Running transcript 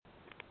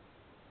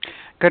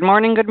good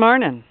morning,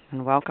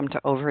 and welcome to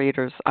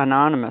Overeaters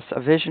Anonymous, a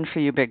Vision for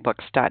You Big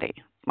Book study.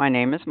 My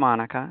name is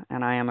Monica,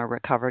 and I am a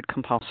recovered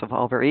compulsive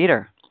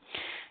overeater.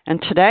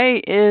 And today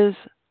is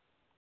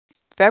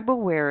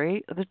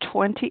February the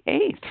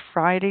 28th,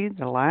 Friday,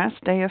 the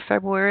last day of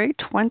February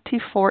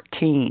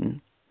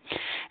 2014.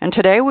 And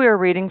today we are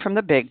reading from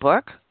the Big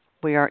Book.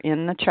 We are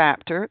in the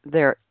chapter,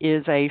 There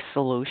is a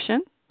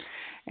Solution,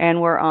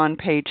 and we're on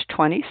page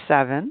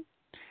 27.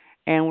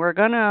 And we're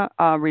going to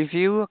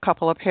review a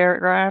couple of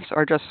paragraphs,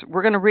 or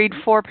we're going to read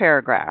 4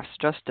 paragraphs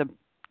just to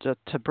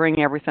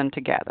bring everything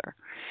together.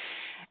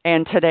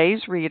 And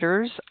today's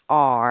readers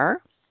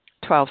are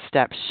 12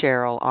 Steps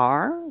Cheryl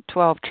R.,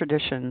 12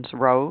 Traditions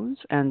Rose,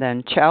 and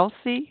then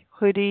Chelsea,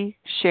 Hoodie,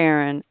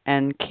 Sharon,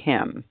 and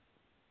Kim.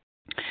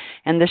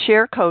 And the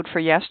share code for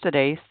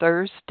yesterday,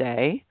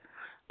 Thursday,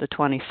 the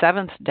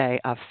 27th day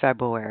of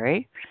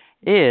February,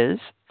 is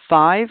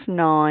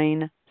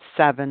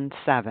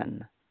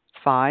 5977.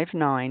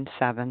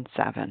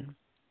 5977.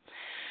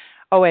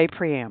 OA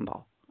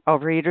Preamble.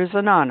 Overeaters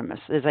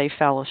Anonymous is a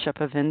fellowship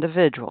of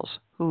individuals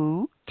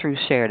who, through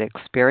shared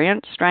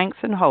experience, strength,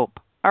 and hope,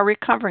 are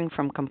recovering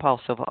from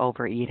compulsive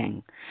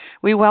overeating.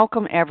 We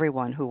welcome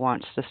everyone who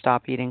wants to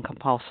stop eating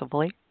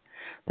compulsively.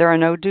 There are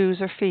no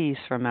dues or fees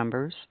for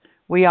members.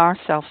 We are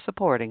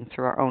self-supporting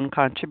through our own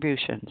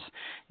contributions,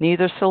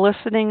 neither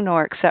soliciting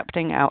nor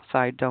accepting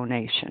outside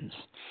donations.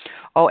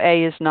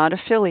 OA is not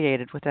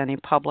affiliated with any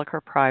public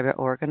or private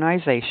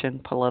organization,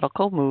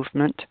 political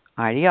movement,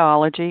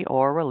 ideology,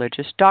 or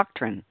religious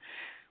doctrine.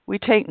 We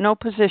take no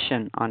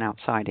position on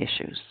outside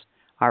issues.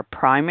 Our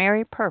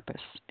primary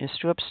purpose is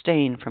to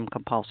abstain from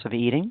compulsive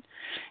eating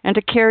and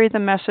to carry the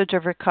message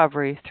of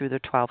recovery through the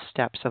 12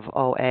 steps of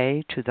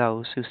OA to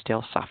those who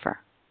still suffer.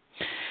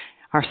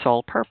 Our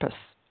sole purpose.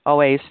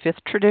 OA's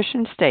 5th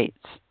tradition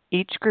states,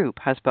 each group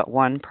has but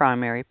one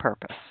primary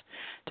purpose: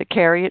 to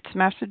carry its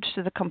message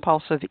to the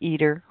compulsive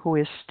eater who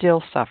is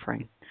still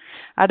suffering.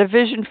 At a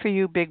Vision for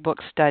You Big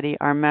Book study,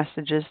 our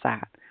message is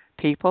that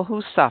people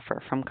who suffer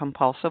from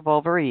compulsive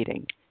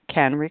overeating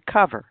can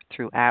recover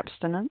through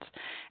abstinence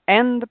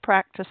and the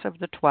practice of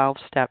the 12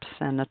 steps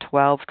and the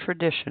 12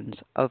 traditions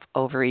of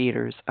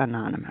Overeaters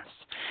Anonymous.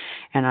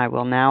 And I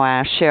will now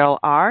ask Cheryl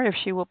R. if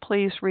she will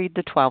please read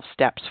the 12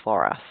 steps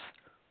for us.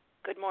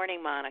 Good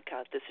morning,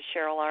 Monica. This is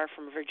Cheryl R.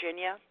 from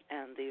Virginia,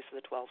 and these are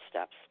the 12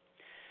 steps.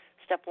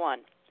 Step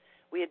 1.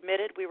 We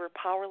admitted we were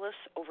powerless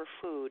over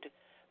food,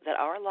 that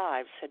our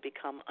lives had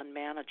become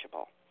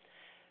unmanageable.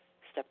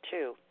 Step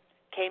 2.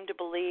 Came to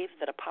believe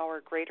that a power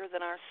greater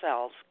than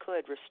ourselves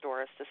could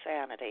restore us to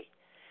sanity.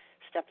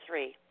 Step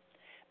 3.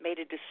 Made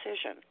a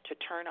decision to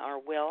turn our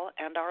will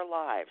and our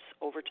lives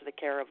over to the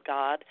care of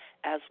God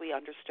as we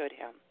understood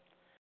Him.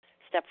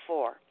 Step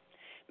 4.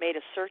 Made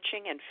a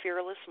searching and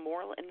fearless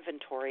moral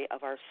inventory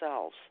of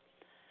ourselves.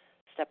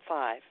 Step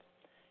 5.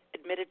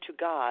 Admitted to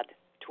God,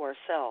 to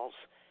ourselves,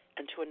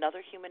 and to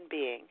another human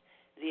being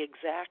the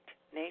exact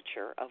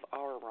nature of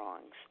our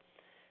wrongs.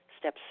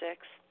 Step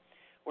 6.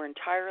 We're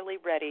entirely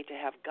ready to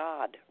have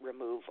God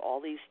remove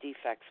all these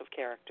defects of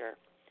character.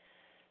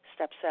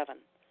 Step 7.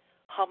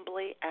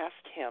 Humbly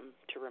asked Him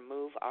to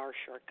remove our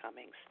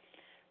shortcomings.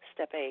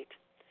 Step 8.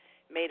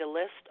 Made a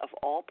list of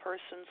all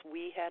persons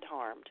we had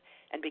harmed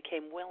and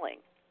became willing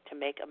to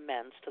make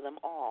amends to them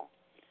all.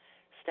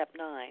 Step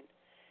 9.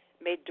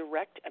 Made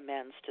direct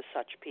amends to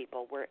such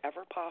people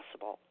wherever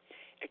possible,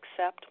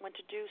 except when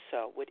to do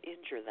so would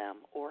injure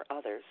them or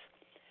others.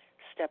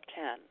 Step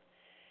 10.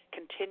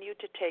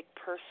 Continued to take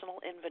personal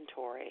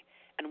inventory,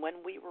 and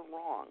when we were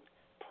wrong,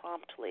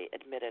 promptly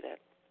admitted it.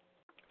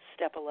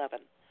 Step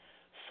 11.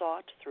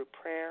 Sought through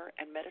prayer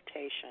and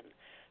meditation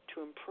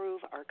to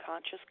improve our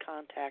conscious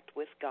contact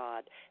with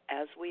God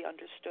as we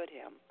understood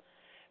Him,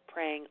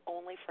 praying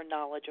only for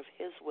knowledge of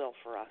His will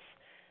for us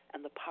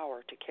and the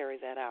power to carry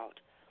that out.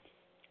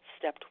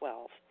 Step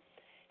 12.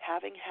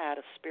 Having had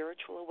a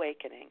spiritual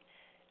awakening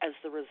as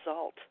the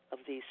result of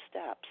these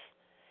steps,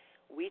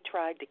 we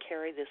tried to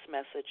carry this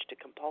message to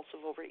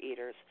compulsive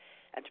overeaters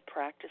and to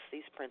practice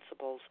these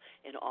principles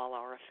in all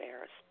our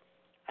affairs.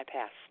 I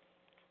pass.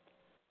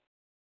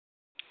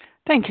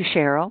 Thank you,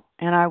 Cheryl.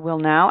 And I will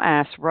now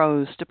ask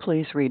Rose to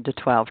please read the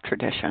 12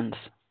 traditions.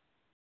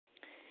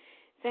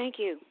 Thank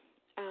you.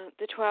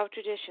 The 12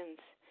 traditions.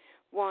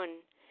 1.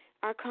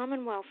 Our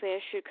common welfare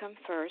should come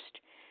first.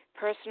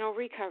 Personal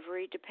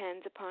recovery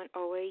depends upon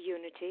OA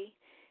unity.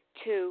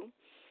 2.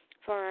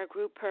 For our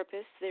group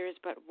purpose, there is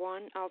but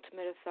one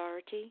ultimate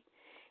authority,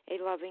 a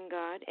loving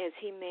God, as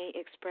He may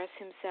express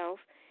Himself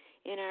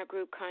in our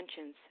group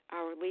conscience.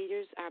 Our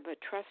leaders are but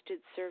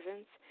trusted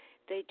servants.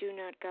 They do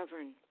not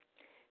govern.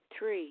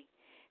 3.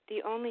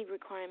 The only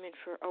requirement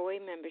for OA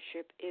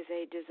membership is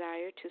a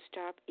desire to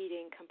stop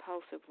eating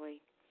compulsively.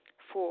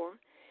 4.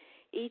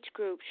 Each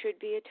group should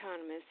be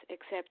autonomous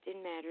except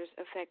in matters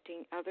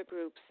affecting other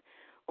groups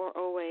or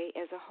OA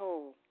as a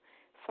whole.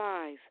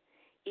 5.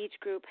 Each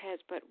group has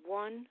but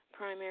one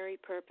primary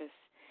purpose,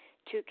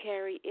 to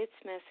carry its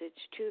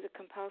message to the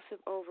compulsive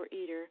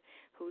overeater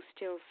who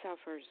still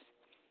suffers.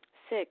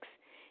 6.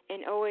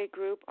 An OA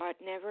group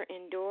ought never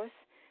endorse,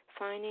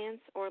 finance,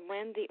 or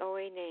lend the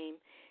OA name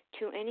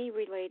to any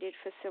related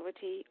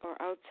facility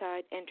or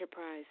outside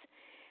enterprise,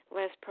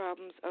 lest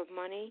problems of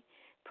money,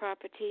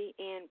 property,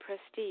 and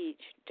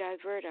prestige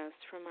divert us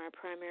from our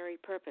primary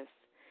purpose.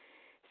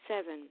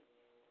 7.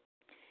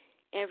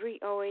 Every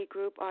OA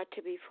group ought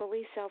to be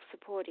fully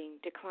self-supporting,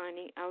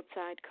 declining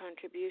outside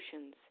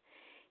contributions.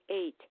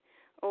 8.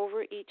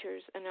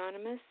 Overeaters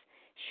Anonymous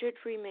should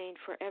remain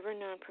forever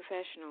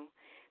non-professional,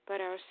 but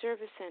our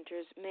service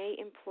centers may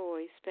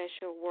employ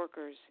special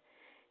workers.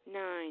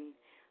 9.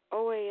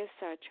 OA as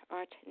such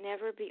ought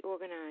never be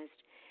organized,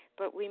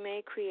 but we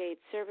may create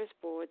service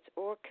boards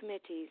or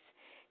committees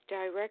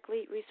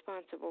directly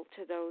responsible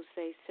to those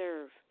they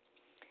serve.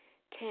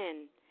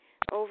 10.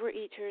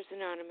 Overeaters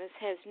Anonymous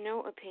has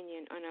no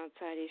opinion on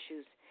outside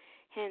issues.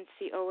 Hence,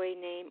 the OA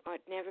name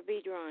ought never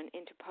be drawn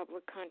into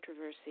public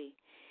controversy.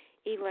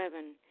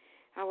 11.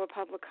 Our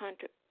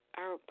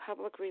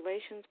public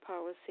relations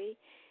policy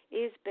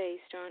is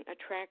based on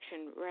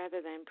attraction rather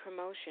than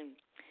promotion.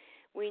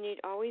 We need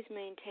always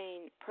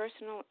maintain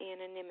personal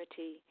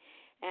anonymity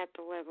at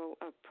the level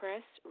of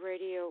press,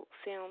 radio,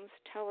 films,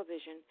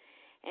 television,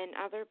 and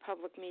other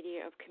public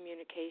media of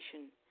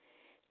communication.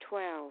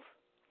 12.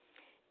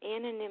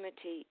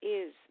 Anonymity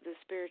is the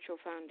spiritual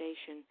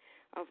foundation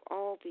of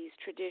all these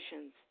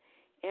traditions,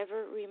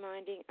 ever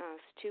reminding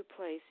us to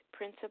place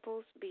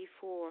principles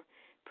before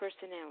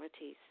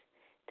personalities.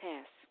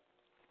 Pass.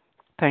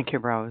 Thank you,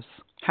 Rose.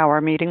 How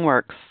our meeting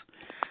works.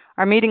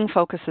 Our meeting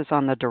focuses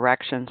on the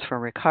directions for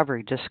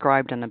recovery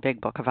described in the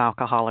Big Book of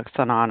Alcoholics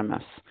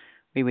Anonymous.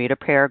 We read a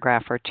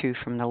paragraph or two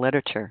from the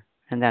literature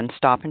and then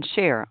stop and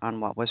share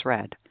on what was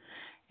read.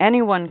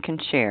 Anyone can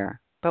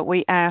share, but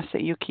we ask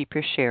that you keep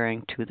your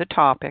sharing to the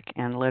topic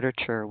and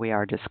literature we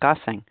are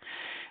discussing,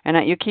 and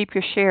that you keep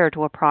your share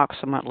to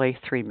approximately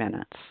 3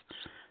 minutes.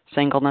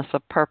 Singleness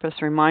of purpose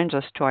reminds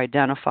us to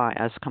identify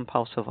as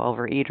compulsive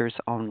overeaters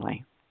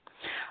only.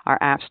 Our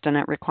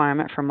abstinent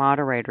requirement for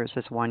moderators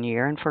is 1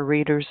 year, and for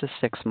readers is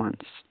 6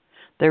 months.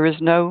 There is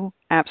no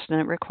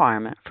abstinent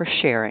requirement for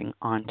sharing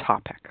on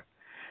topic.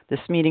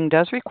 This meeting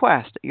does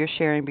request that your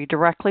sharing be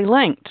directly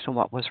linked to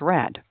what was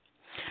read.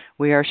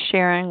 We are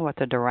sharing what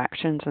the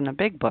directions in the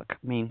Big Book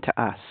mean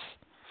to us.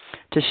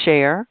 To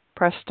share,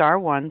 press star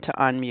 1 to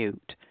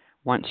unmute.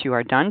 Once you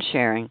are done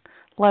sharing,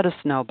 let us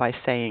know by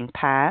saying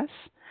pass,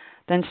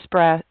 then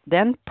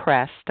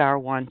press star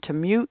 1 to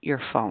mute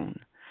your phone.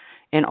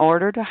 In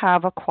order to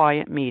have a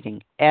quiet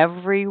meeting,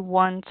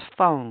 everyone's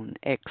phone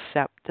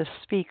except the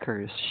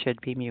speaker's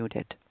should be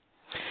muted.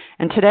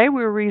 And today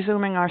we're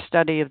resuming our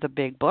study of the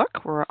Big Book.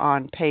 We're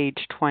on page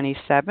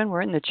 27.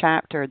 We're in the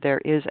chapter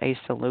There is a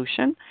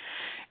Solution.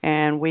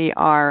 And we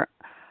are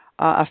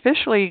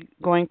officially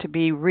going to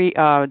be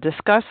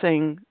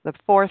discussing the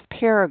 4th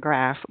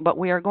paragraph, but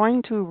we are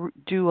going to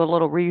do a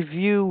little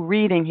review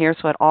reading here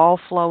so it all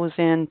flows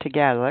in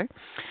together.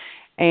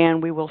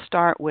 And we will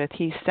start with,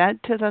 he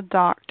said to the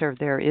doctor,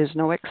 there is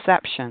no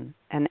exception,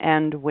 and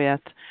end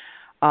with,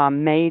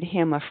 made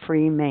him a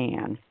free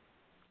man.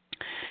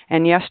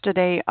 And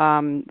yesterday,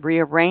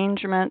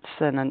 rearrangements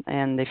and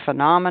the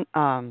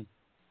phenomenon,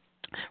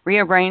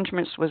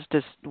 rearrangements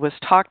was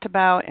talked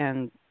about,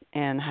 and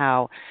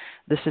how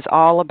this is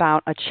all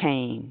about a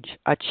change.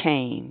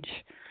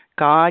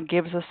 God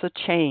gives us a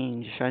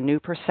change, a new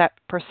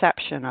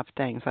perception of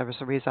things as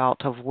a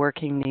result of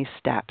working these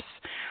steps.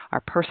 Our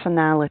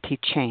personality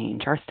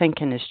change, our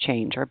thinking is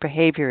changed, our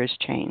behavior is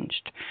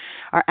changed,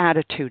 our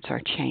attitudes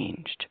are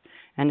changed.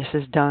 And this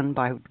is done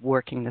by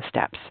working the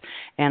steps.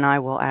 And I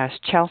will ask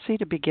Chelsea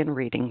to begin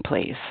reading,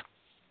 please.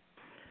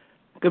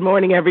 Good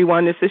morning,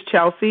 everyone. This is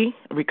Chelsea,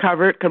 a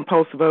recovered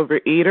compulsive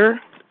overeater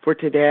for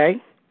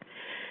today.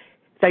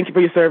 Thank you for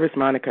your service,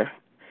 Monica.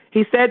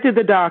 He said to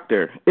the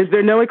doctor, is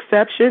there no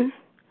exception?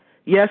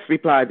 Yes,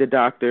 replied the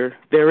doctor,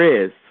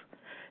 there is.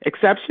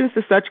 Exceptions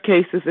to such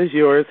cases as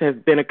yours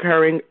have been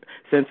occurring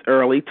since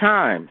early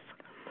times.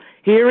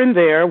 Here and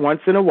there,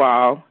 once in a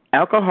while,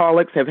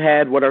 alcoholics have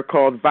had what are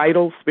called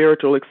vital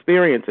spiritual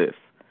experiences.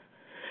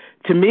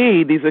 To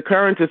me, these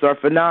occurrences are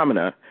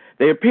phenomena.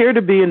 They appear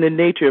to be in the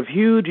nature of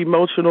huge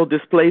emotional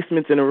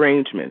displacements and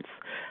arrangements.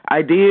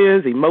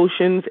 Ideas,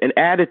 emotions, and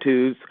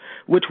attitudes,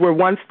 which were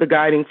once the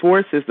guiding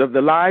forces of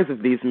the lives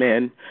of these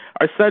men,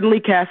 are suddenly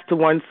cast to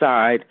one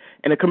side,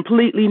 and a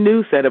completely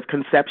new set of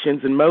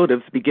conceptions and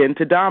motives begin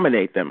to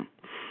dominate them.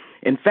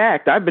 In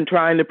fact, I've been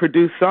trying to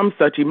produce some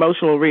such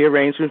emotional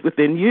rearrangements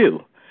within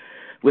you.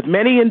 With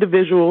many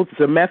individuals,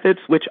 the methods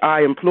which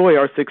I employ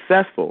are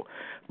successful,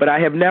 but I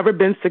have never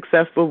been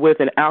successful with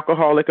an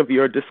alcoholic of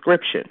your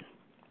description.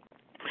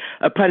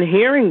 Upon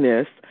hearing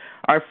this,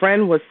 our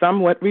friend was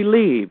somewhat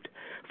relieved,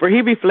 for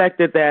he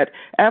reflected that,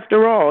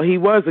 after all, he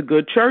was a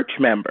good church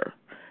member.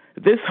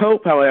 This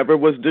hope, however,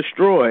 was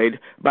destroyed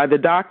by the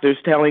doctors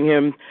telling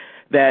him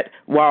that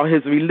while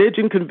his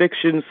religion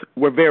convictions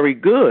were very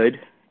good,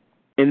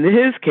 in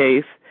his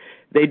case,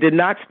 they did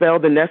not spell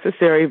the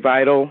necessary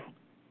vital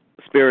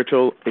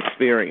spiritual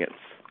experience.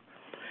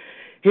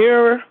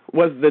 Here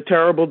was the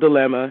terrible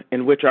dilemma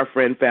in which our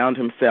friend found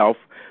himself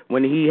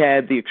when he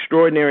had the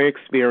extraordinary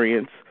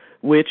experience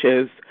which,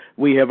 as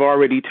we have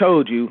already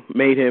told you,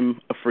 made him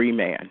a free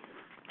man.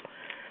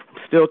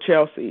 I'm still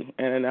Chelsea,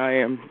 and I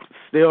am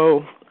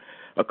still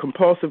a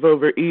compulsive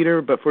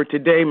overeater, but for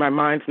today, my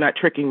mind's not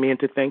tricking me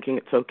into thinking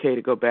it's okay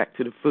to go back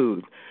to the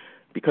food,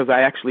 because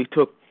I actually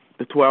took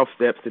the 12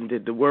 steps and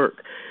did the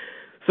work.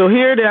 So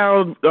here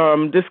now,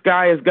 this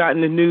guy has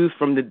gotten the news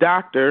from the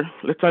doctor.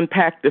 Let's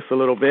unpack this a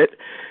little bit.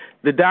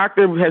 The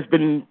doctor has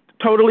been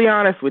totally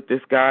honest with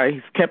this guy.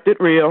 He's kept it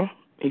real.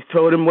 He's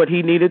told him what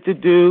he needed to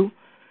do.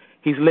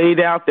 He's laid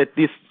out that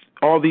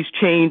all these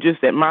changes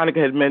that Monica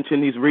had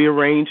mentioned, these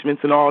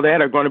rearrangements and all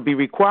that, are going to be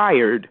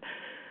required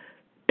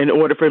in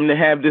order for him to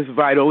have this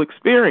vital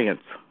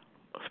experience,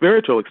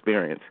 spiritual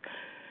experience.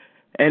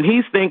 And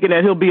he's thinking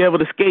that he'll be able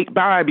to skate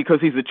by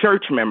because he's a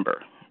church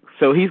member.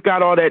 So he's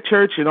got all that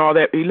church and all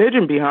that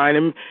religion behind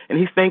him, and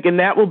he's thinking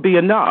that will be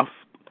enough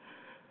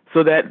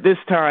so that this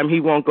time he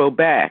won't go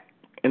back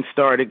and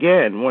start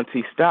again once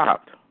he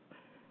stopped.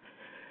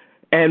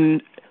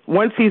 And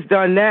once he's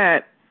done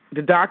that,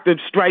 the doctor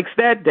strikes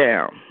that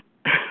down.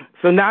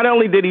 So not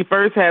only did he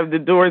first have the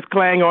doors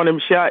clang on him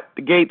shut,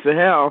 the gates of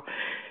hell,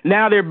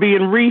 now they're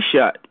being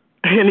reshut.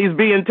 And he's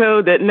being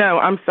told that, no,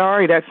 I'm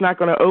sorry, that's not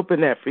going to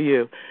open that for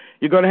you.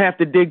 You're going to have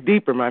to dig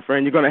deeper, my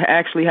friend. You're going to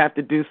actually have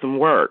to do some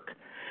work.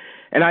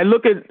 And I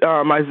look at,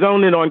 I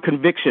zone in on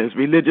convictions,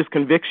 religious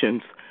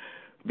convictions,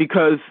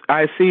 because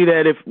I see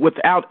that if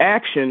without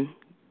action,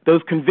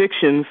 those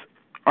convictions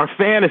are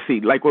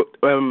fantasy. Like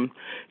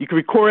you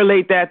can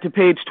correlate that to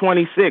page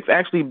 26,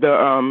 actually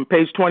the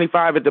page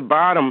 25 at the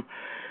bottom,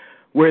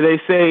 where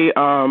they say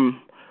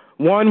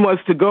one was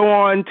to go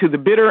on to the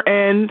bitter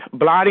end,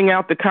 blotting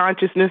out the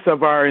consciousness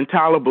of our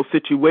intolerable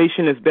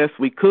situation as best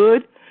we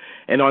could,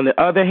 and on the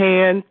other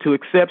hand, to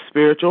accept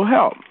spiritual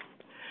help.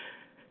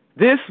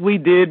 This we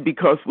did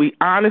because we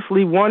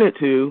honestly wanted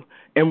to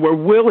and were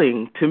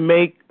willing to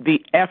make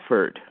the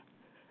effort.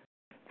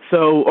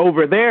 So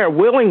over there,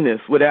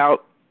 willingness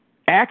without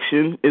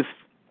action is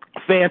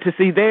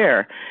fantasy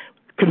there.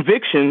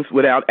 Convictions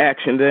without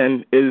action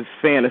then is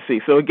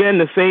fantasy. So again,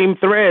 the same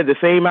thread, the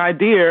same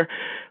idea,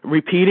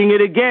 repeating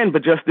it again,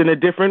 but just in a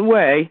different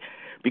way,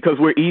 because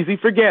we're easy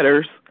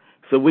forgetters.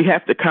 So we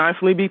have to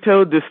constantly be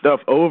told this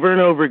stuff over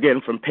and over again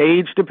from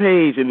page to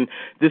page. And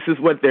this is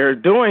what they're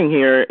doing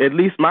here. At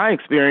least my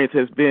experience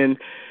has been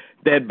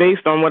that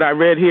based on what I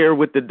read here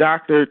with the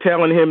doctor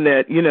telling him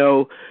that, you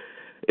know,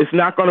 it's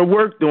not going to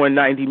work doing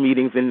 90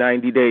 meetings in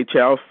 90 days,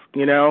 Chelsea.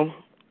 You know,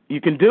 you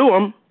can do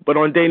them, but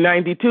on day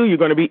 92, you're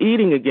going to be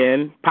eating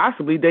again,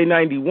 possibly day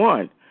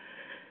 91.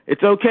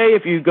 It's okay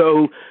if you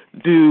go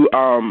do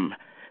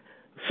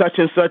such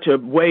and such a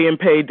weigh and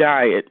pay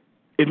diet.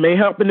 It may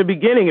help in the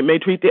beginning. It may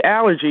treat the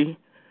allergy,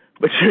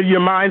 but your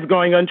mind's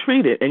going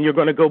untreated, and you're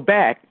going to go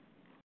back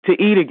to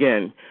eat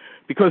again,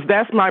 because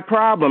that's my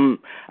problem.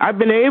 I've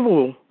been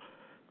able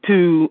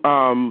to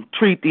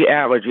treat the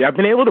allergy. I've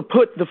been able to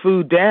put the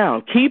food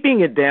down. Keeping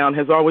it down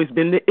has always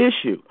been the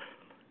issue.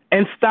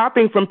 And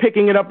stopping from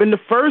picking it up in the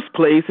first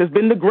place has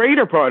been the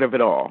greater part of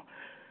it all.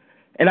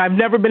 And I've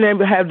never been able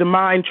to have the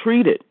mind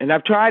treat it. And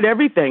I've tried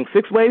everything,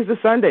 6 ways to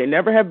Sunday,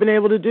 never have been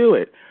able to do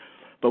it.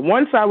 But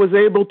once I was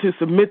able to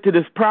submit to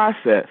this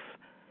process,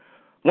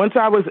 once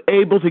I was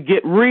able to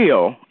get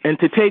real and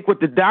to take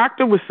what the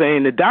doctor was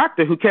saying, the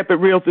doctor who kept it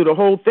real through the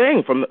whole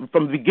thing from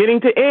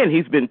beginning to end,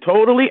 he's been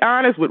totally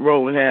honest with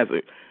Roland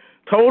Hazard,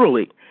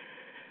 totally.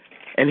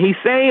 And he's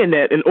saying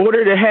that in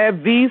order to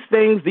have these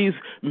things, these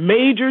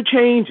major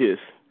changes,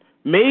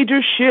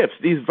 major shifts,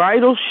 these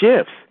vital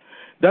shifts,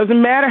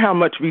 doesn't matter how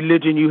much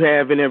religion you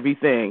have and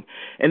everything.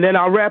 And then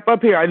I'll wrap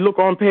up here. I look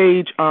on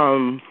page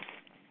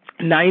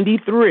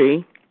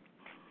 93,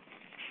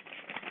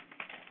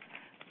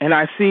 and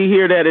I see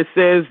here that it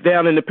says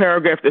down in the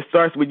paragraph that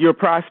starts with your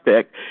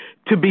prospect,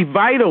 to be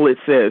vital, it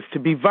says, to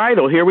be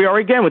vital. Here we are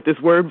again with this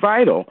word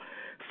vital.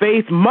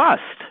 Faith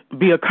must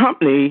be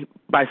accompanied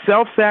by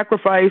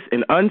self-sacrifice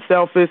and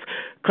unselfish,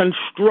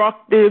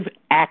 constructive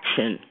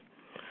action.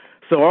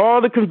 So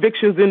all the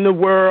convictions in the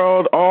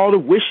world, all the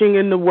wishing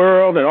in the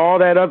world, and all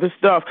that other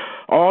stuff,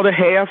 all the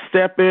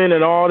half-stepping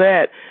and all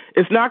that,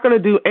 it's not going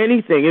to do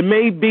anything. It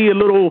may be a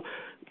little,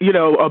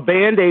 a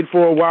Band-Aid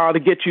for a while to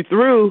get you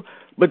through,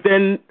 but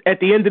then at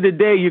the end of the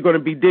day, you're going to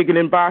be digging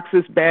in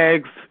boxes,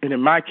 bags, and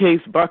in my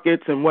case,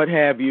 buckets and what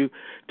have you,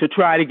 to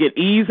try to get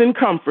ease and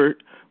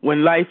comfort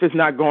when life is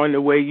not going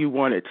the way you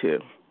want it to.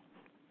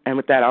 And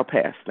with that, I'll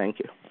pass. Thank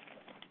you.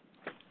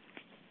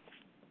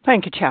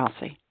 Thank you,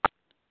 Chelsea.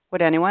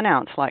 Would anyone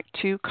else like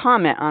to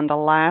comment on the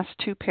last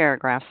two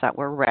paragraphs that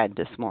were read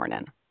this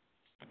morning?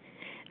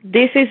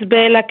 This is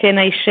Bella. Can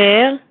I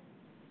share?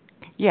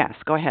 Yes,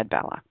 go ahead,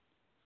 Bella.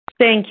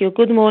 Thank you.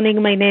 Good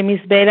morning. My name is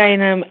Bella,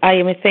 and I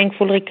am a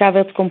thankful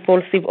recovered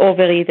compulsive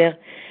overeater.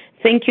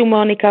 Thank you,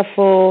 Monica,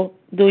 for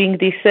doing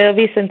this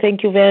service, and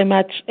thank you very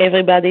much,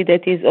 everybody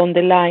that is on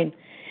the line.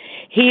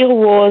 Here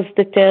was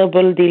the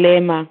terrible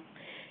dilemma.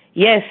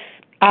 Yes,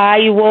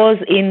 I was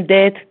in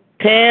that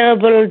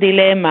terrible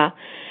dilemma.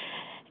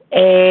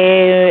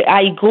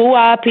 I grew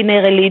up in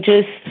a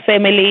religious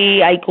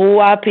family. I grew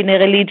up in a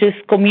religious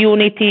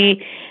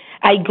community.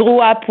 I grew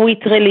up with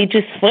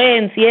religious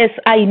friends. Yes,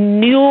 I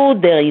knew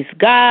there is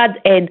God,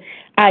 and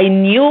I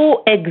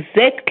knew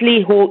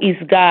exactly who is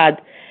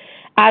God.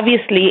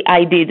 Obviously,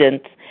 I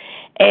didn't.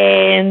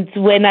 And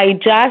when I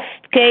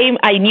just came,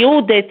 I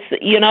knew that,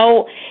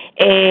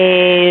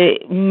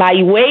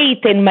 my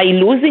weight and my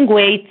losing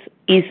weight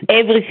is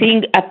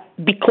everything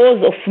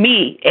because of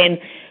me. And,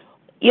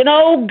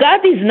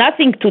 God is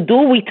nothing to do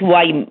with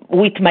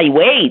my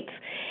weight.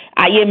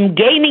 I am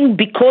gaining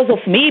because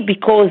of me,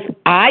 because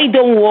I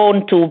don't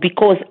want to,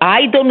 because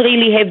I don't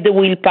really have the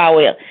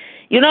willpower.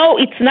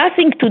 It's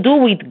nothing to do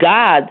with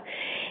God.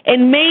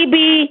 And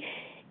maybe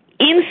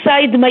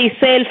inside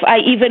myself, I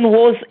even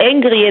was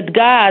angry at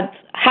God.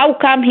 How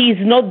come He is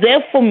not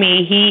there for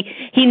me?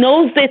 He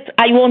knows that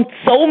I want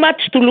so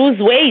much to lose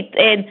weight,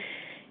 and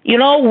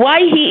why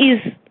He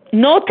is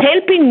not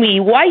helping me?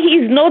 Why He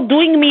is not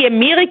doing me a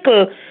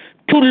miracle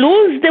to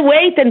lose the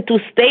weight and to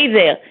stay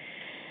there?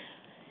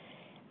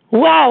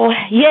 Wow,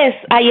 yes,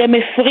 I am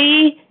a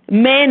free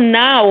man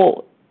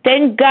now.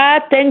 Thank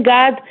God, thank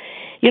God.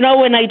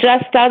 When I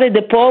just started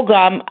the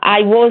program,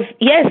 I was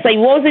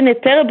in a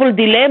terrible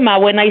dilemma.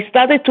 When I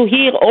started to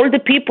hear all the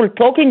people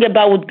talking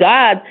about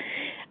God,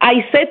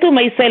 I said to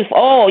myself,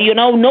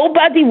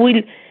 nobody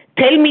will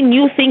tell me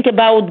new thing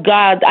about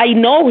God. I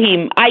know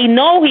Him.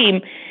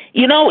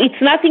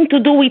 It's nothing to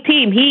do with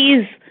Him. He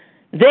is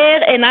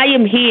there and I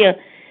am here.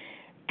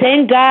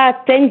 Thank God.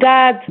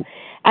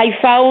 I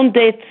found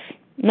that,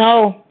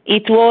 no,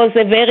 it was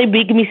a very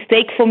big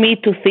mistake for me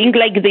to think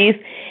like this,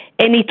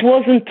 and it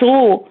wasn't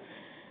true.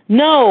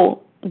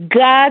 No,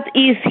 God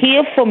is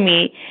here for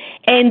me,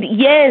 and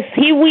yes,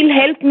 He will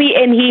help me,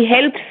 and He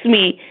helps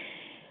me,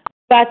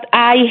 but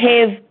I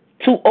have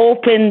to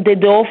open the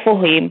door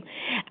for Him.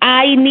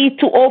 I need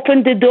to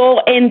open the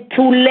door and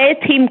to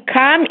let Him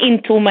come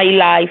into my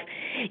life.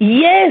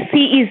 Yes,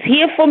 He is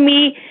here for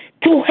me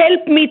to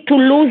help me to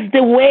lose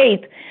the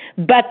weight,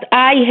 but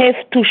I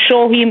have to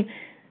show Him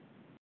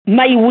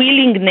my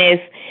willingness.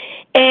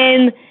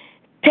 And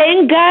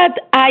thank God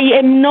I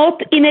am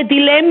not in a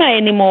dilemma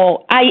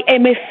anymore. I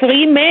am a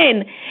free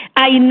man.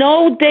 I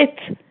know that,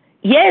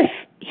 yes,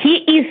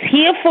 He is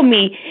here for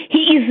me.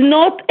 He is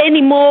not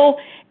anymore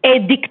a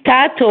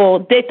dictator,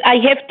 that I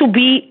have to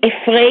be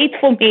afraid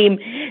from Him,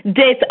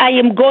 that I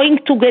am going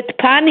to get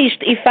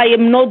punished if I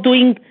am not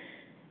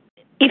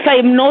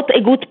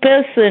a good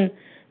person.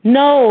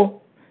 No.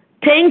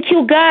 Thank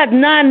you, God.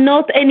 No,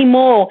 not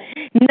anymore.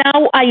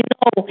 Now I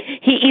know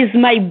He is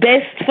my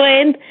best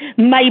friend,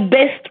 my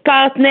best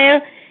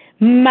partner,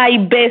 my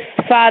best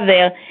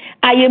Father.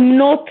 I am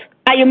not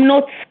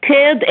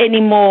scared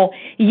anymore.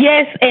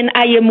 Yes, and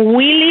I am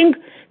willing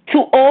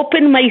to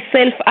open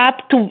myself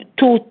up to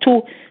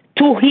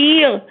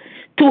hear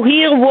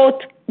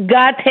what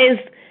God has,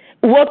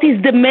 what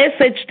is the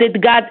message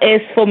that God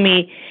has for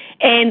me.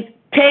 And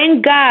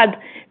thank God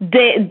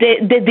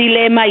the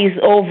dilemma is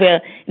over.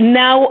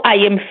 Now I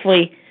am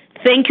free.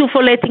 Thank you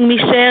for letting me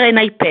share, and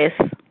I pass.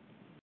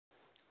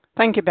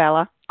 Thank you,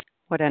 Bella.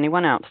 Would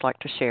anyone else like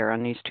to share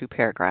on these two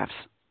paragraphs?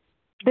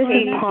 This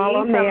is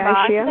Paula. May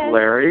I share?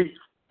 Larry.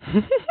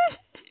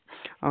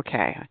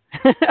 Okay.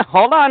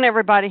 Hold on,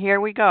 everybody. Here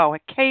we go.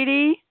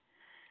 Katie,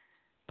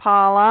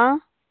 Paula,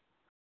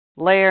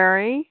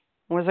 Larry.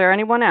 Was there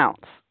anyone else?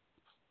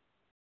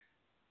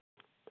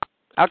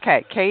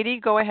 Okay, Katie,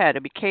 go ahead.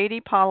 It'll be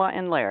Katie, Paula,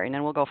 and Larry, and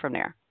then we'll go from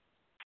there.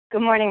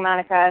 Good morning,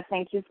 Monica.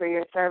 Thank you for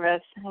your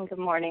service. And good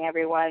morning,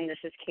 everyone. This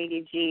is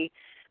Katie G.,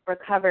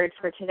 recovered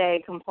for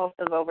today,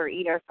 compulsive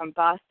overeater from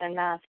Boston,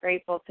 Mass.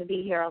 Grateful to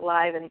be here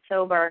alive and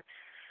sober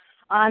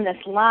on this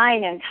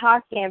line and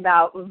talking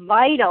about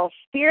vital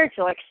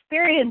spiritual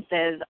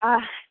experiences.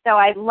 So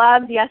I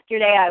loved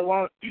yesterday. I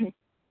won't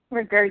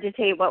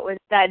regurgitate what was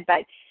said,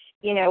 but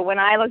when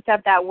I looked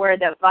up that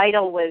word, that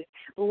vital was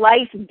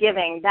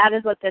life-giving. That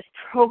is what this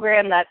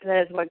program, that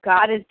is what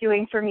God is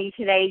doing for me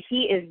today.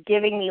 He is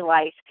giving me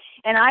life.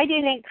 And I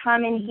didn't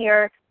come in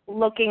here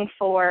looking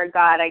for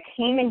God. I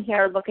came in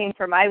here looking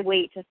for my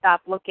weight to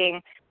stop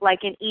looking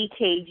like an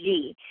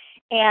EKG.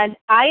 And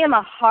I am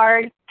a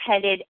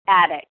hard-headed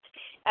addict.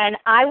 And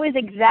I was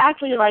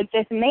exactly like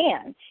this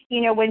man.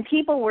 When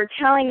people were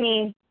telling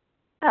me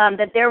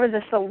that there was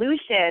a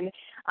solution,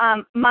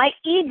 my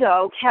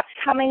ego kept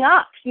coming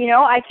up.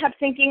 I kept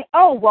thinking,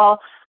 oh, well,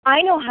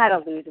 I know how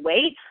to lose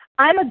weight.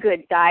 I'm a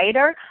good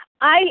dieter.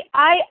 I.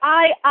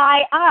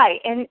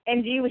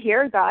 And do you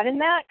hear God in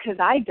that? Because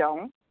I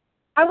don't.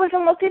 I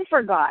wasn't looking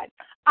for God.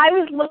 I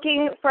was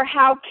looking for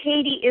how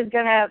Katie is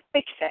going to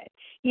fix it.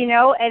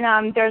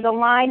 And there's a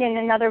line in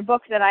another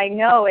book that I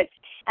know. It's,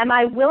 am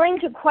I willing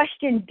to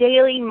question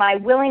daily my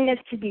willingness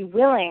to be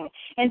willing?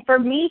 And for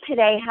me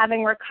today,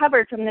 having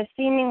recovered from this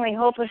seemingly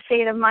hopeless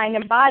state of mind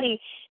and body,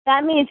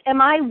 that means,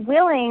 am I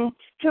willing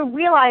to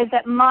realize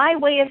that my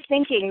way of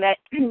thinking, that,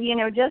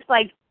 just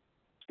like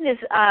this,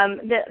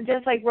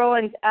 just like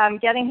Roland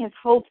getting his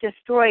hope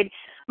destroyed,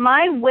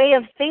 my way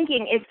of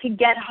thinking is to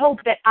get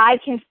hope that I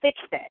can fix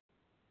it.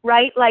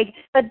 right?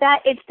 But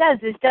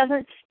this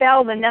doesn't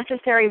spell the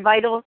necessary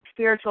vital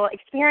spiritual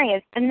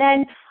experience. And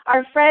then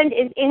our friend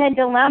is in a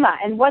dilemma.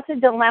 And what's a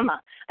dilemma?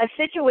 A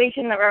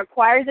situation that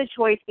requires a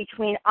choice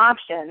between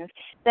options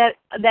that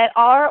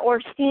are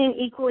or seem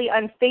equally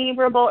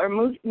unfavorable or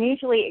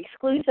mutually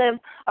exclusive,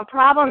 a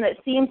problem that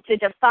seems to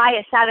defy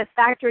a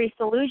satisfactory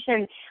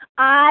solution.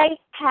 I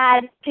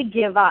had to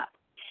give up.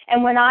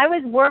 And when I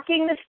was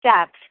working the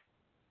steps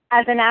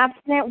as an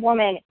abstinent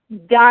woman,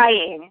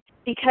 dying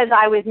because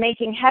I was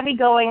making heavy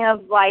going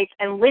of life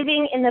and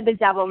living in the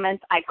bedevilments,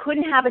 I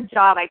couldn't have a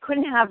job, I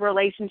couldn't have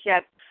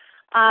relationships.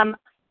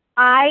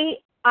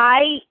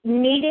 I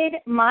needed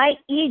my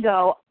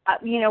ego.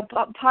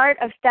 Part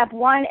of step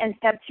 1 and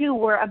step 2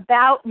 were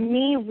about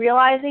me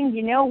realizing,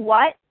 you know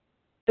what?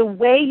 The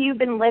way you've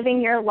been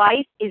living your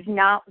life is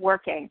not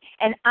working.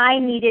 And I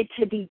needed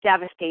to be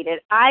devastated.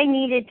 I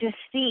needed to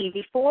see,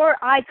 before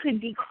I could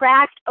be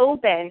cracked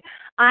open,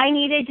 I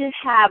needed to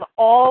have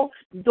all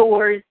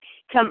doors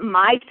to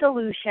my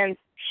solutions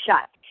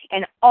shut.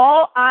 And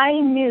all I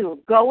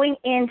knew going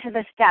into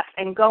the steps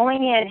and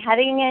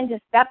heading into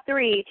step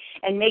 3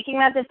 and making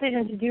that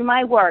decision to do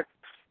my work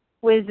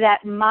was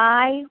that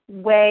my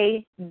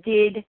way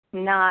did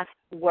not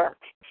work.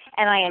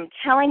 And I am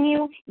telling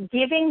you,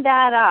 giving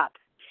that up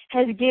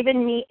has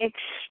given me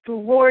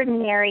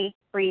extraordinary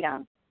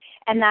freedom.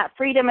 And that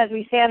freedom, as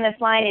we say on this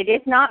line, it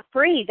is not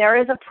free.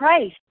 There is a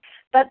price.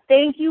 But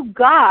thank you,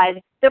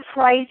 God, the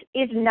price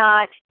is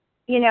not,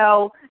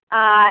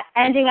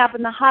 ending up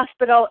in the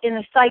hospital in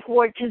the psych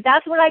ward, because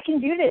that's what I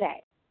can do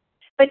today.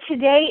 But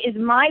today is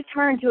my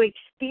turn to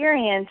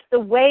experience the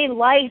way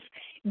life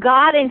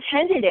God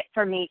intended it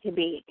for me to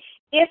be,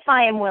 if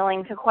I am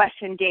willing to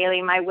question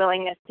daily my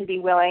willingness to be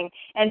willing.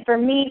 And for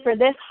me, for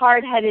this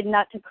hard-headed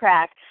nut to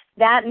crack,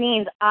 that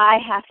means I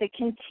have to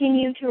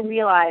continue to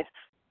realize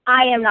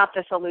I am not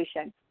the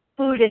solution.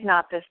 Food is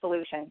not the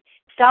solution.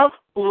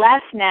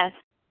 Selflessness,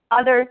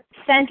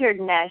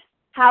 other-centeredness,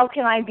 how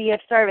can I be of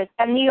service?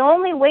 And the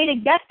only way to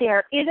get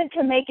there isn't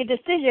to make a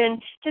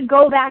decision to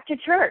go back to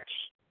church.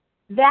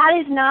 That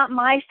is not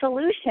my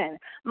solution.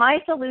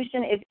 My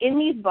solution is in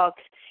these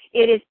books.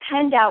 It is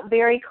penned out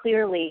very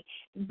clearly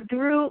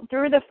through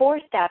the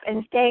 4th step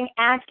and staying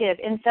active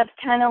in steps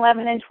 10,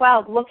 11, and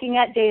 12, looking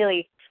at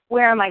daily.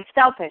 Where am I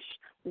selfish?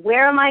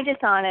 Where am I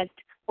dishonest?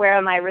 Where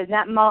am I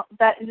resentful?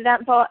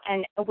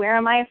 And where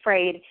am I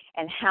afraid?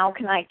 And how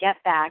can I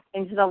get back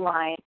into the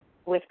line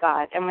with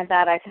God? And with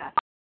that, I pass.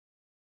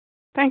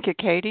 Thank you,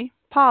 Katie.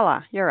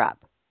 Paula, you're up.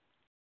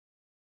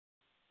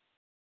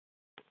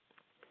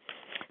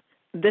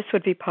 This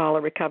would be Paula,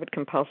 recovered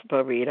compulsive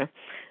overeater.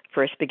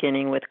 First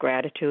beginning with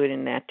gratitude,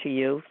 and that to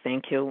you.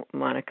 Thank you,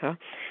 Monica,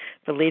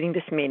 for leading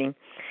this meeting.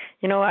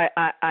 The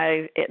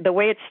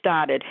way it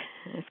started,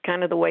 it's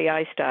kind of the way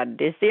I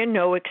started. Is there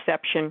no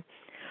exception?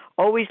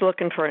 Always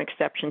looking for an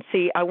exception.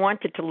 See, I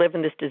wanted to live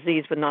in this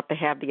disease but not to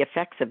have the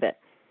effects of it.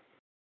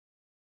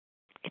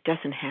 It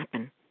doesn't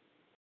happen.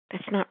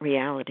 That's not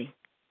reality.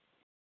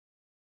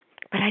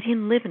 But I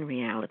didn't live in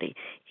reality.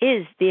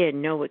 Is there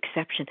no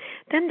exception?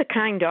 Then the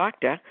kind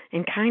doctor,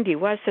 and kind he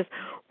was, says,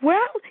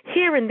 well,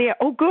 here and there.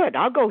 Oh, good,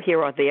 I'll go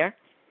here or there.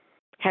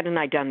 Hadn't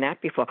I done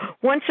that before?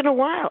 Once in a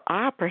while.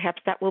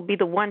 Perhaps that will be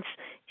the once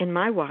in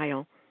my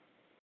while.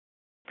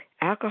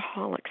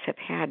 Alcoholics have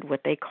had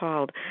what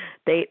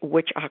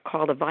which are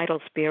called a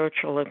vital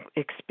spiritual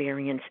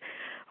experience.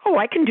 Oh,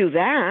 I can do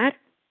that.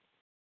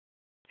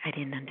 I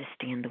didn't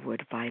understand the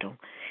word vital,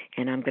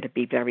 and I'm going to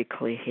be very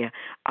clear here.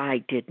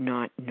 I did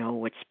not know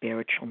what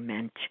spiritual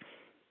meant.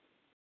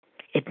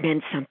 It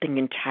meant something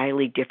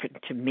entirely different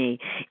to me,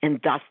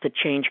 and thus the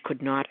change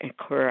could not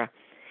occur.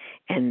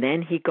 And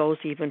then he goes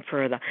even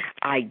further.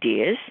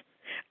 Ideas,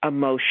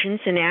 emotions,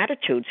 and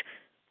attitudes.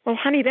 Well,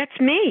 honey, that's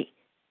me.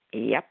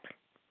 Yep.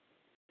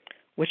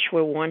 Which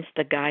were once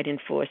the guiding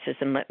forces,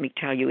 and let me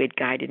tell you, it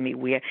guided me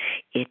where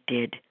it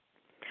did.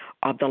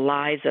 Of the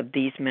lies of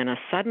these men are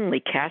suddenly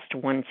cast to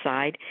one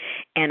side,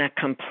 and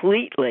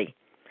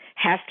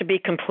has to be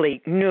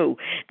complete, new,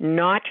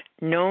 not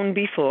known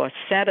before,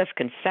 set of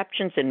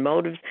conceptions and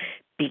motives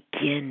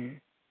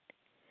begin.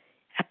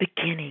 A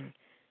beginning.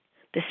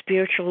 The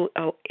spiritual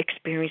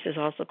experience is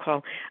also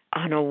called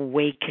an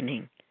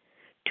awakening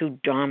to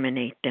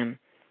dominate them.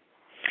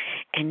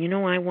 And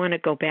I want to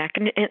go back,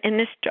 and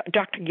this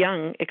Dr.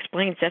 Young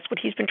explains that's what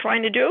he's been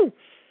trying to do.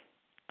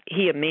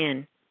 He, a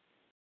man,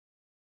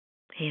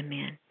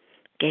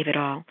 gave it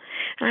all.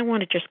 And I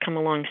want to just come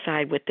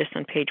alongside with this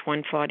on page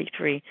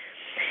 143.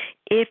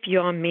 If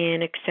your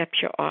man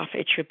accepts your offer,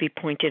 it should be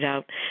pointed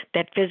out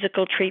that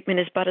physical treatment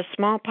is but a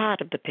small part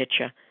of the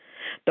picture.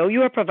 Though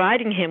you are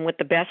providing him with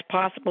the best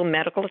possible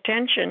medical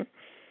attention,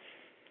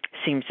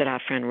 seems that our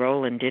friend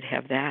Roland did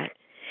have that,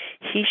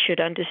 he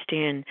should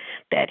understand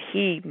that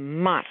he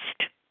must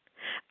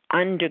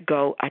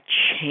undergo a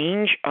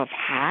change of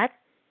heart.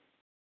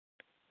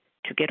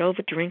 To get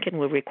over drinking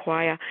will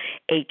require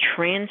a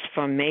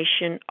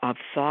transformation of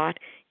thought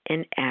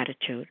and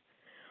attitude.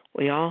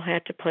 We all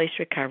had to place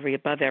recovery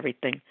above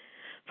everything.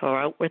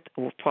 For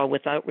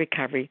without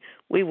recovery,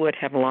 we would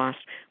have lost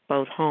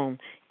both home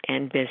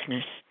and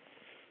business.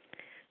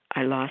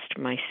 I lost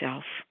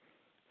myself.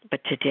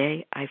 But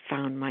today I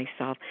found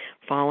myself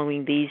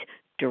following these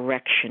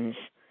directions.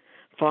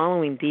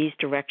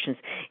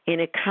 And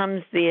it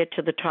comes there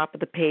to the top of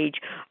the page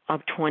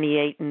of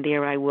 28, and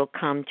there I will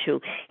come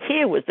to.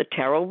 Here was the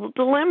terrible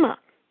dilemma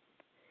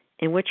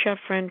in which our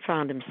friend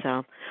found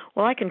himself.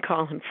 Well, I can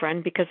call him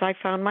friend because I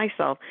found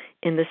myself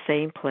in the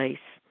same place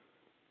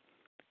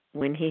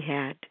when he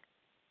had,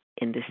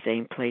 in the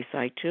same place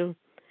I too,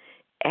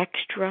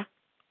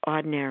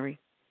 extraordinary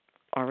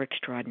or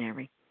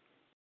extraordinary,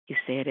 you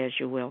say it as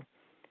you will,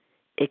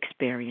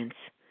 experience,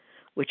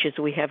 which, as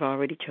we have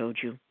already told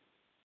you,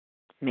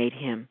 made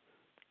him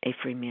a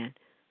free man.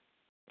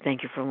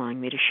 Thank you for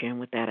allowing me to share, and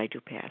with that I do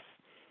pass.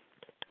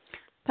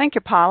 Thank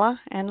you, Paula.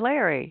 And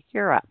Larry,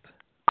 you're up.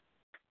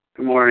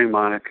 Good morning,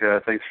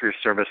 Monica. Thanks for your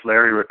service.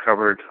 Larry,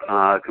 recovered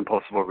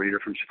compulsive overeater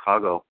from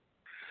Chicago.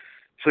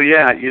 So,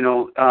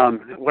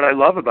 what I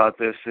love about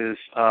this is,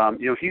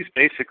 he's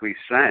basically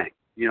saying,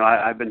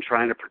 I've been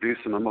trying to produce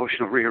some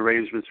emotional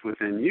rearrangements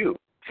within you.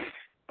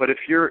 But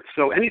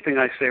anything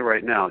I say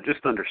right now,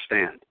 just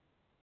understand,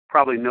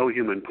 probably no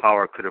human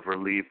power could have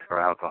relieved our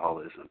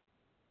alcoholism.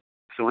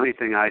 So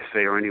anything I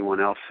say or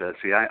anyone else says,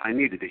 I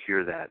needed to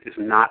hear that, is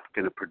not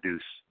going to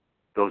produce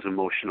those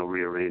emotional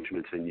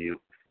rearrangements in you,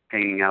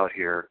 hanging out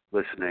here,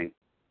 listening.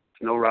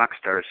 There's no rock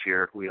stars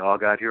here. We all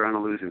got here on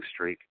a losing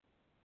streak.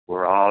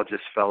 We're all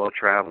just fellow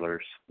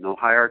travelers. No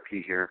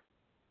hierarchy here.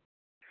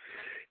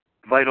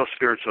 Vital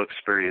spiritual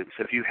experience.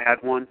 If you had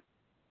one,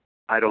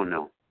 I don't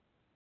know.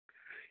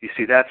 You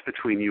see, that's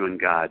between you and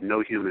God.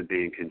 No human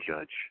being can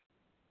judge.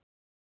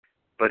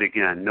 But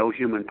again, no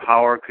human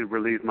power could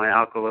relieve my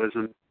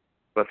alcoholism,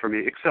 but for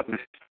me, except my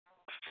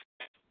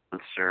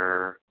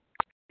sponsor,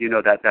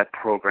 that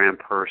program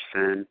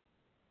person.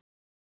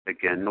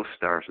 Again, no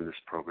stars in this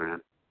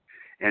program.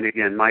 And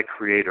again, my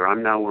Creator,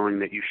 I'm now willing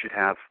that you should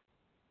have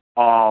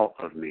all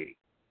of me,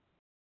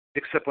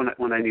 except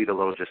when I need a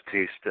little just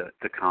taste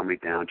to calm me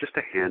down, just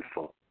a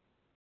handful.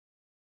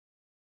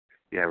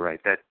 Yeah, right,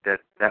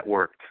 that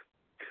worked.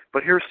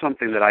 But here's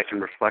something that I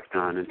can reflect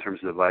on in terms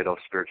of the vital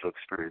spiritual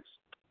experience.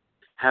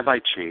 Have I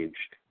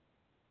changed?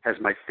 Has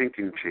my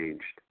thinking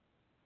changed?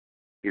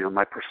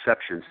 My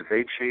perceptions, have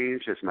they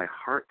changed? Has my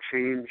heart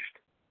changed?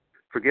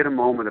 Forget a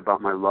moment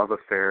about my love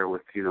affair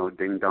with,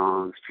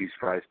 ding-dongs, cheese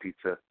fries,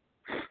 pizza.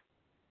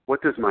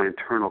 What does my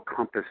internal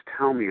compass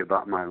tell me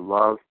about my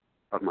love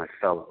of my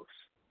fellows?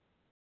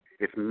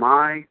 If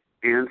my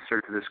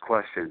answer to this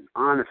question,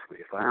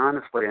 if I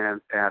honestly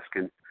am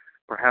asking,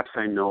 perhaps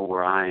I know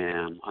where I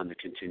am on the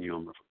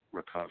continuum of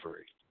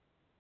recovery.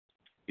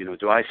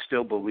 Do I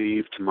still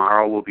believe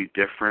tomorrow will be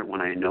different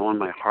when I know in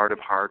my heart of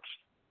hearts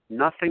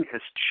nothing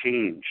has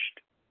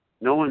changed?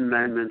 No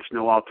amendments,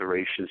 no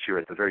alterations here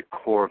at the very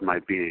core of my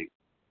being.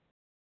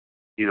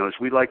 As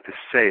we like to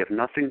say, if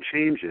nothing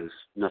changes,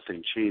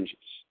 nothing changes.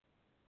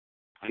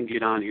 I can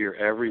get on here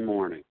every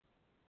morning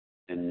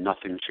and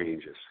nothing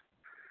changes.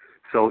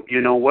 So,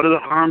 what are the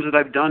harms that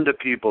I've done to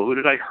people? Who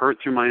did I hurt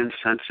through my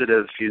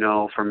insensitive,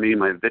 for me,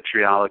 my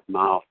vitriolic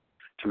mouth?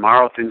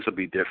 Tomorrow things will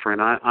be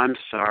different. I'm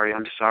sorry.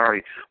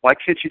 Why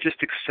can't you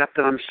just accept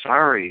that I'm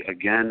sorry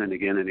again and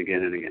again and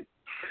again and again?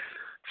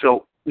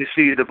 So, you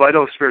see, the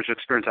vital spiritual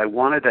experience, I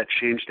wanted that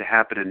change to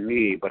happen in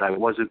me, but I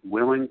wasn't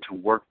willing to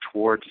work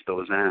towards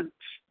those ends.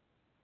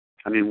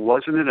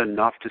 Wasn't it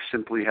enough to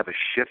simply have a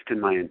shift in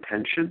my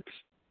intentions?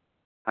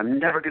 I'm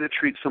never going to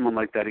treat someone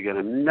like that again.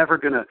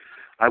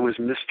 I was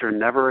Mr.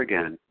 Never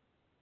Again.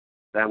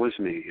 That was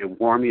me. It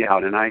wore me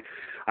out. And I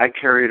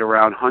carried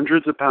around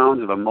hundreds of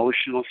pounds of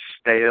emotional,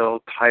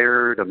 stale,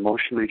 tired,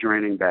 emotionally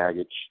draining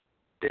baggage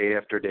day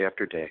after day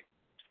after day.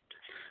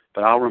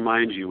 But I'll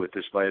remind you with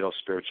this vital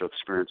spiritual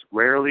experience,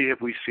 rarely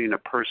have we seen a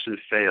person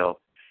fail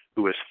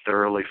who has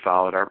thoroughly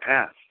followed our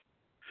path.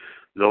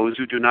 Those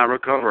who do not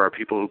recover are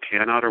people who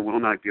cannot or will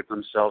not give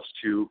themselves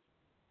to,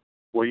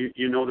 well,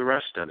 you know the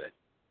rest of it.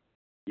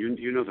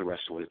 You know the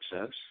rest of what it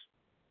says.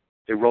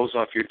 It rolls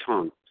off your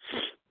tongue.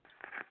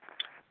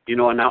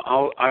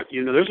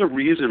 There's a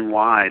reason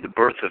why the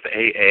birth of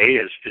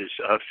AA is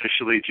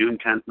officially June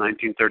 10th,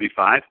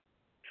 1935.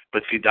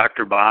 But see,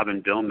 Dr. Bob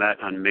and Bill met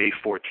on May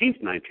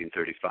 14th,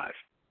 1935.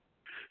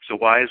 So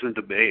why isn't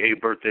the AA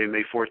birthday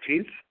May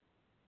 14th?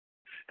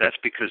 That's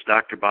because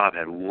Dr. Bob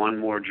had one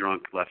more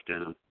drunk left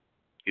in him.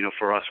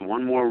 For us,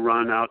 one more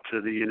run out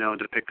to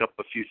to pick up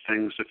a few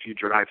things, a few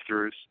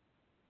drive-thrus.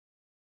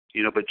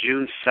 But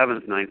June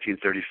 7th,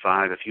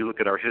 1935, if you look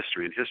at our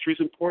history, and history is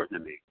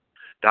important to me,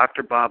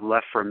 Dr. Bob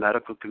left for a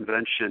medical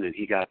convention and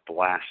he got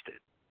blasted.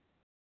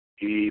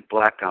 He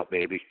blacked out,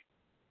 baby.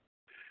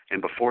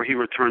 And before he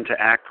returned to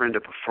Akron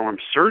to perform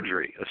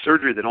surgery, a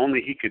surgery that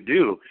only he could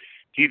do,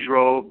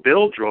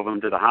 Bill drove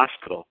him to the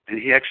hospital, and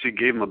he actually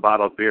gave him a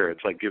bottle of beer.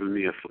 It's like giving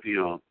me a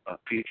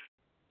piece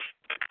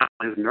of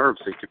his nerves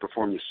so he could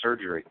perform the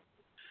surgery.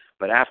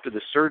 But after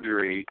the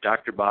surgery,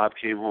 Dr. Bob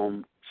came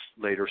home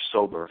later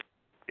sober,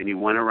 and he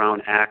went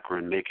around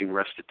Akron making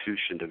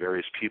restitution to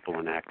various people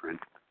in Akron.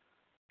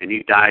 and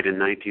he died in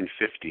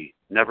 1950,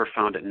 never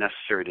found it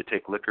necessary to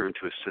take liquor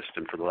into his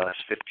system for the last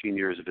 15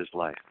 years of his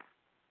life.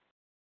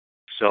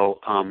 So,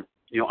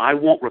 I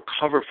won't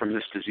recover from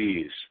this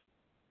disease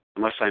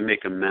unless I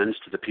make amends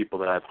to the people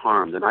that I've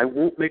harmed. And I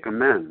won't make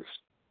amends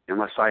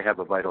unless I have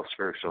a vital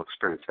spiritual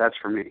experience. That's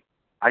for me.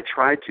 I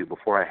tried to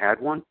before I had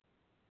one.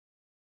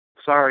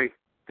 Sorry,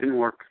 didn't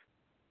work.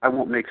 I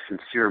won't make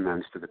sincere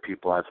amends to the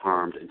people I've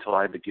harmed until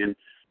I begin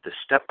the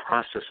step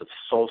process of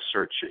soul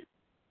searching.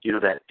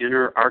 That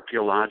inner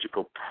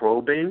archaeological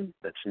probing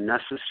that's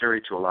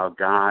necessary to allow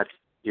God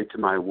into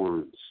my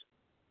wounds.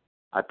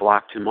 I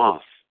blocked him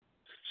off.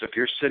 So if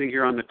you're sitting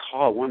here on the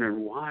call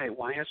wondering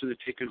why hasn't it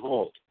taken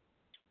hold?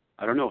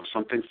 I don't know,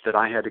 some things that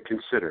I had to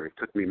consider. It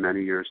took me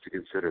many years to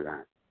consider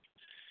that.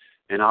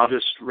 And I'll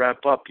just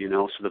wrap up,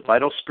 so the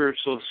vital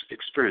spiritual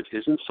experience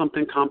isn't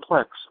something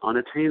complex,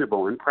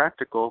 unattainable,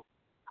 impractical,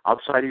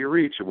 outside of your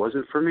reach. It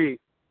wasn't for me.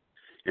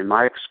 In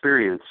my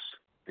experience,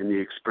 in the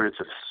experience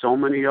of so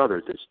many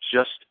others, it's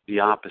just the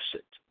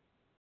opposite.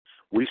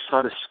 We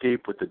sought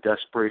escape with the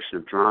desperation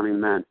of drowning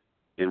men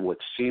in what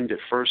seemed at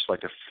first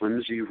like a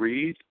flimsy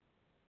reed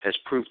has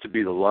proved to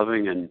be the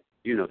loving and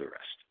the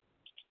rest.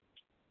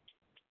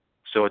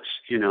 So it's,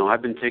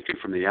 I've been taken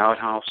from the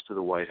outhouse to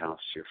the White House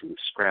here, from the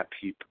scrap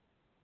heap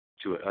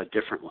to a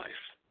different life.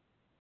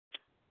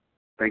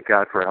 Thank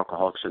God for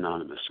Alcoholics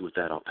Anonymous. With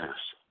that, I'll pass.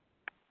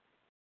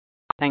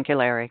 Thank you,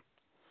 Larry.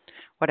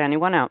 Would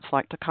anyone else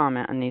like to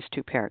comment on these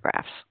two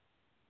paragraphs?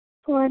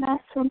 Lorna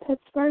from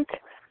Pittsburgh.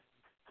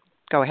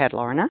 Go ahead,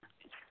 Lorna.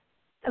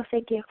 Oh,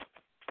 thank you.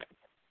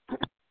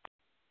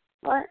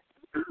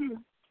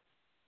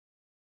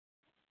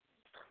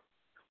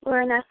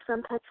 Lorna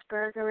from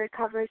Pittsburgh, a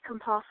recovered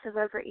compulsive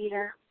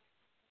overeater.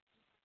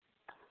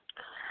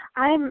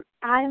 I've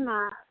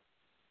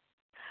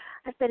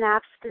been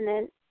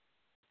abstinent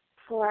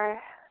for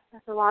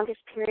the longest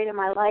period of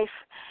my life,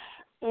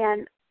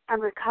 and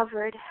I'm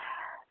recovered,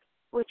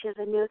 which is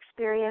a new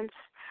experience,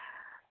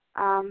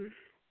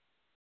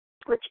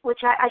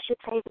 which I should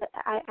say that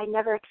I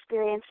never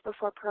experienced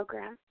before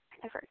program. I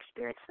never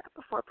experienced that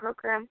before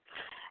program,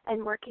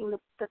 and working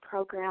the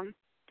program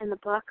in the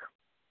book.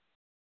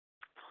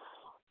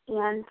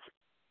 And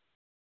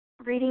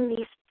reading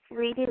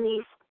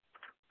these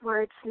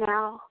words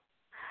now,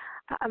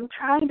 I'm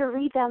trying to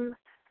read them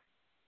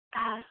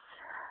as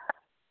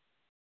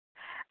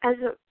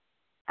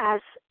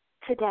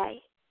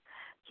today,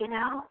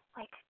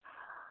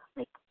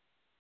 like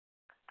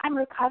I'm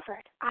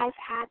recovered. I've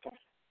had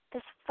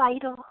this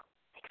vital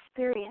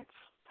experience,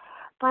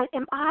 but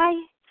am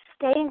I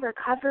staying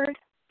recovered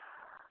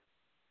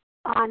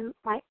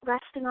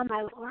resting on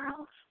my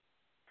laurels?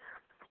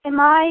 Am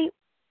I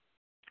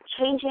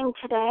changing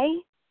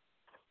today?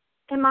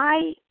 Am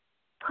I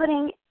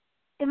putting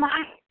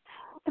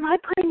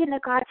into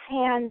God's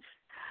hands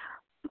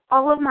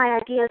all of my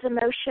ideas,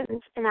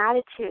 emotions, and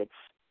attitudes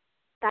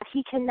that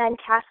He can then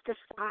cast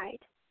aside?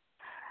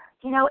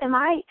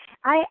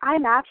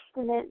 I'm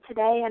abstinent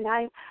today,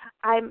 and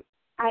I'm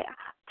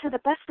to the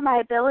best of my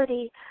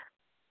ability,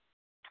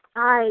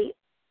 I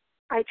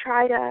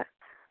try to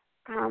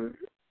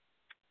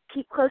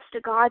keep close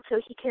to God so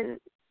He can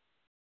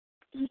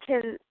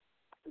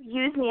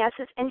use me as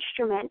His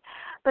instrument.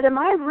 But am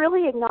I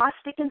really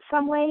agnostic in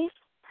some ways?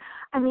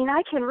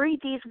 I can read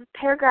these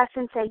paragraphs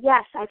and say,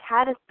 yes, I've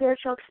had a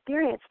spiritual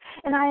experience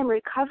and I am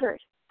recovered.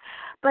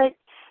 But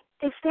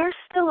is there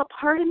still a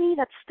part of me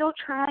that's still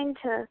trying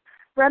to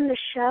run the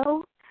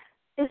show?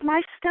 Is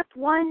my step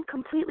one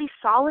completely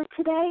solid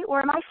today,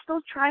 or am I still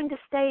trying to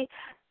stay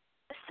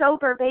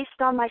sober based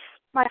on my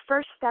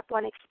first step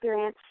one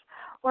experience,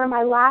 or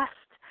my last,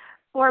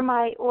 or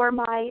my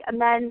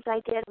amends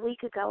I did a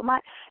week ago?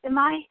 Am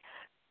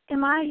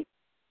I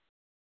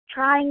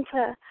trying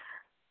to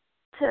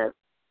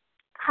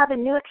have a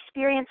new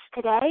experience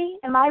today?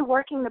 Am I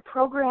working the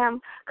program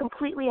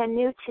completely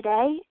anew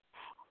today?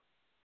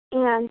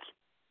 And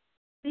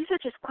these are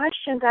just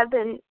questions I've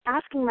been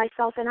asking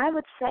myself, and I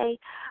would say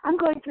I'm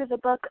going through the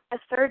book a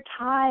third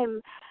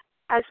time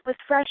with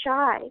fresh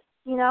eyes,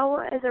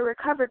 as a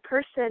recovered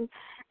person,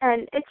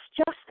 and it's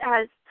just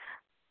as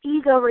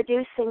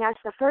ego-reducing as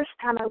the first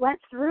time I went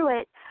through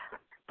it,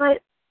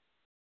 but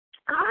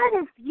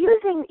God is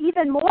using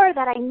even more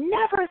that I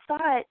never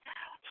thought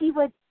He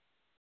would,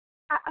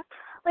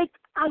 like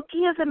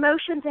ideas,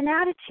 emotions, and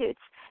attitudes.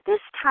 This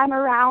time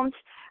around,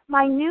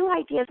 my new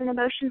ideas and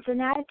emotions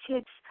and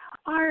attitudes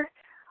are,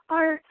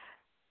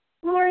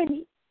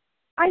 Lauren,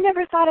 I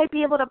never thought I'd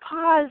be able to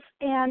pause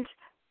and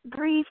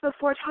breathe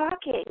before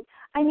talking.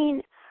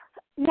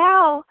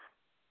 Now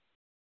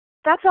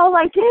that's all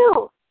I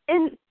do.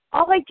 And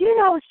all I do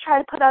now is try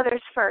to put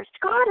others first.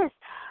 God is,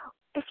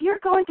 if you're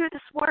going through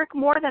this work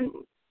more than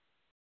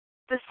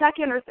the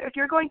second, or if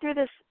you're going through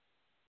this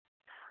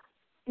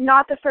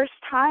not the first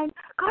time,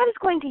 God is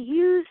going to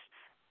use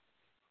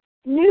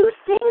new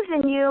things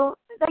in you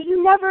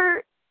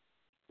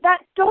that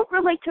don't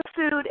relate to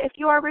food if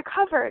you are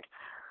recovered.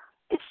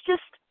 It's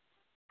just,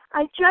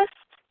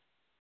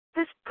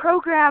 this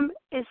program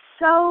is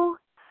so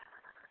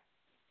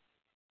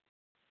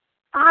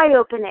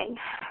eye-opening.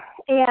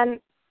 And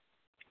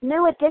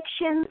new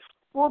addictions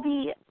will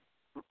be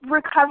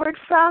recovered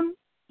from.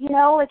 You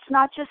know, it's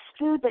not just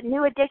food, but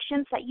new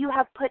addictions that you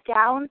have put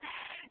down,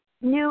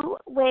 new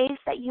ways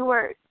that you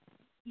are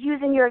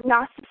using your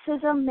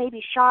agnosticism,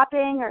 maybe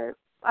shopping or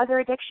other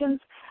addictions.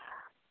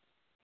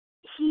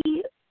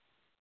 He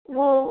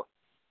will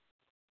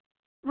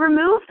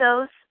remove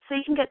those so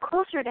you can get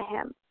closer to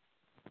him.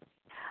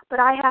 But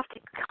I have to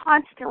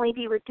constantly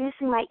be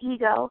reducing my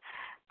ego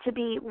to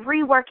be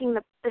reworking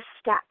the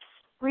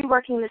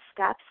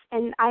steps,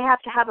 and I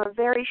have to have a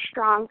very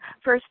strong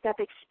first step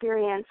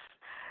experience.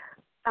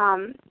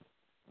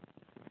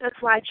 That's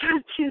why I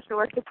choose to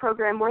work the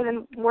program more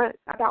than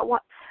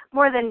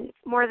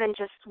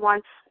just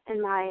once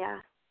in my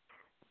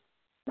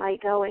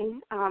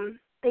going.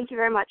 Thank you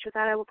very much. With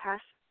that, I will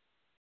pass.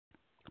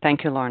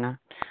 Thank you, Lorna.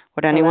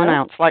 Would anyone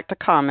else like to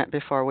comment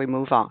before we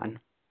move on?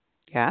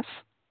 Yes?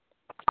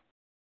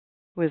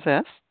 Who is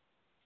this?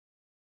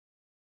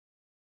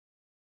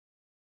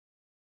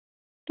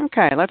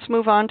 Okay, let's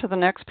move on to the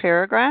next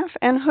paragraph.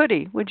 And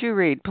Hoodie, would you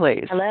read,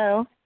 please?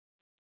 Hello.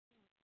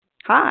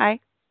 Hi.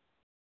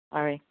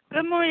 Sorry.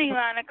 Good morning,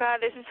 Monica.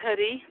 This is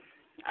Hoodie,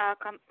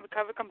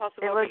 recovered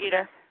compulsive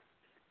overeater.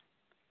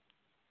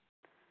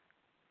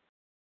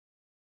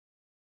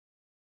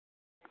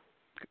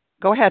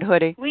 Go ahead,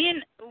 Hoodie.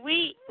 We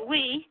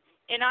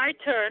in our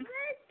turn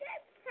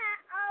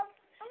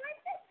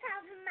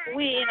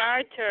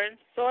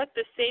sought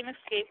the same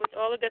escape with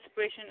all the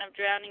desperation of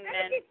drowning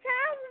men.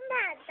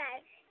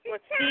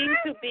 What seemed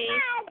to be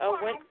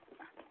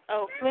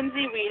a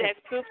flimsy reed has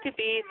proved to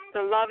be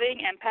the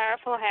loving and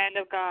powerful hand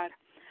of God.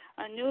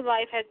 A new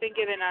life has been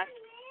given us,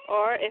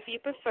 or if you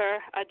prefer,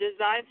 a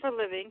design for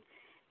living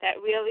that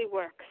really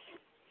works.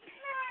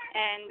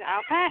 And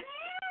I'll pass.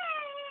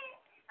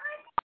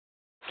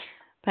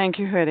 Thank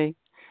you, Hoodie.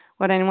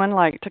 Would anyone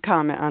like to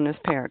comment on this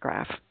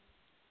paragraph?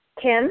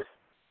 Kim,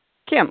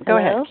 go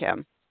ahead,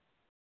 Kim.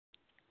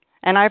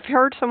 And I've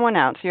heard someone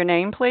else. Your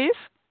name, please?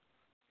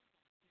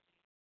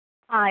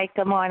 Hi,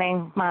 good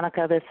morning,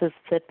 Monica. This is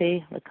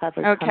Zippy,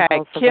 recovered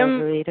compulsive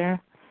overeater.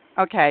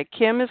 Okay,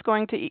 Kim is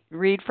going to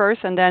read first,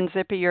 and then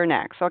Zippy, you're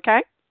next,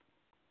 okay?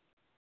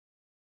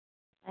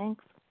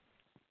 Thanks.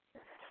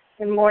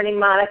 Good morning,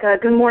 Monica.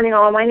 Good morning,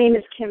 all. My name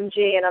is Kim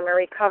G., and I'm a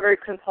recovered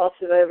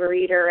compulsive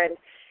overeater. And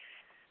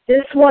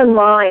this one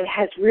line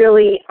has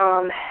really,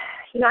 I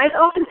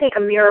often think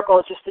a miracle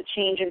is just a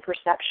change in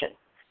perception.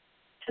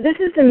 So this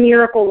is the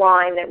miracle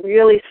line that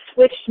really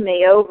switched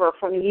me over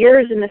from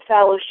years in the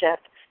fellowship,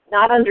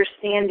 not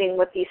understanding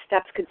what these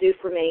steps could do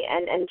for me,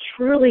 and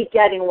truly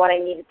getting what I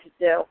needed to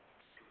do.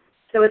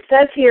 So it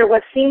says here,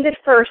 what seemed at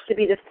first to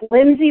be the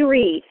flimsy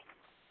reed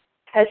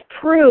has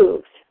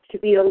proved to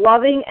be the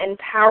loving and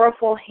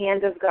powerful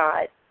hand of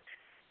God.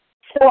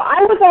 So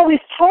I was always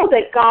told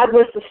that God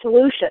was the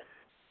solution,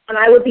 and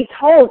I would be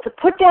told to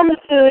put down the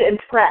food and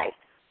pray.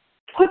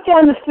 Put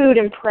down the food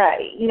and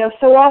pray.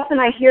 So often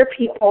I hear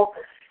people,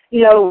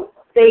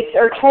 they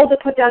are told to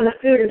put down the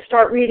food and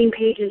start reading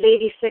pages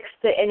 86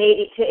 and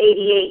 80 to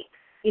 88.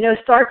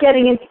 Start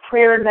getting into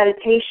prayer and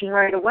meditation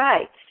right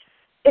away.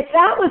 If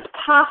that was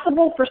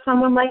possible for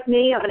someone like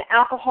me, of an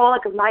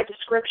alcoholic of my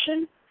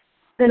description,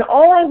 then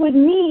all I would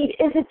need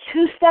is a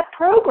 2-step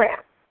program.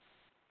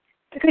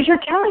 Because you're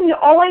telling me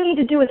all I need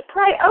to do is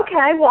pray.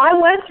 Okay, well, I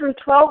went through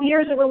 12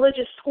 years of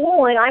religious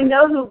schooling. I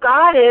know who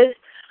God is.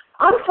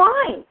 I'm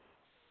fine.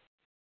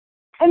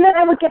 And then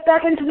I would get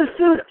back into the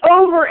food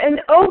over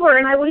and over,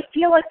 and I would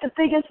feel like the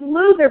biggest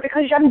loser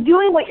because I'm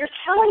doing what you're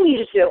telling me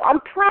to do. I'm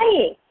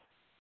praying.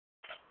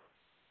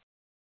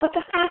 But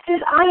the fact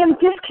is, I am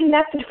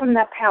disconnected from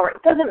that power.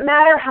 It doesn't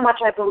matter how much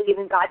I believe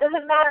in God. It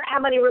doesn't matter how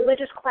many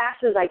religious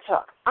classes I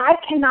took. I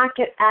cannot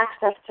get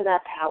access to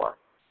that power.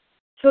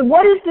 So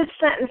what is this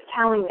sentence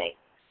telling me?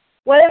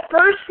 What at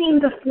first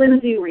seemed a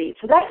flimsy reed.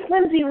 So that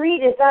flimsy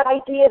reed is that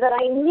idea that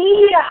I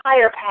need a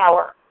higher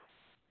power.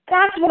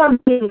 That's what I'm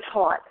being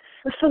taught.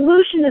 The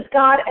solution is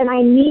God, and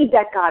I need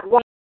that God.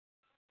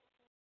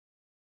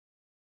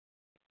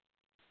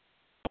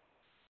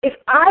 If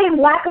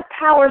lack of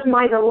power is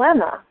my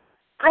dilemma,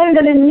 I am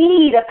going to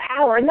need a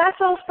power, and that's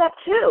all step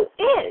 2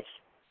 is.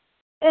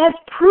 It has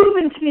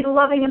proven to be the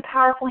loving and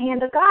powerful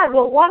hand of God.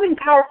 Well, loving,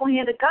 powerful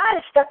hand of God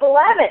is step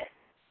 11.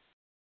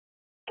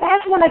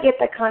 That's when I get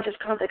that conscious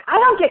contact. I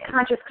don't get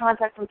conscious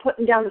contact from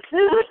putting down the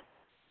food.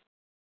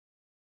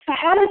 So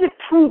how does it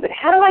prove it?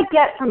 How do I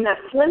get from that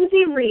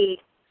flimsy reed,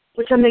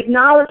 which I'm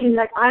acknowledging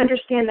that I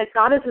understand that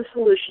God is the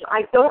solution.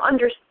 I don't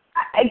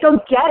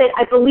get it.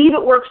 I believe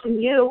it works in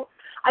you.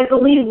 I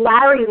believe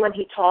Larry when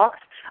he talks.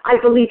 I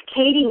believe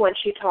Katie when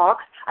she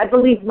talks. I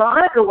believe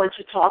Monica when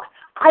she talks.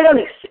 I don't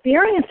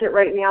experience it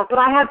right now, but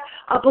I have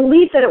a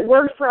belief that it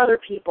works for other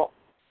people.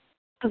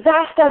 So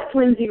that's that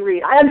flimsy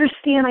reed. I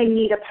understand I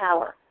need a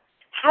power.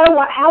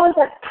 How is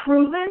that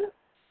proven?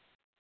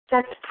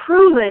 That's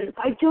proven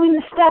by doing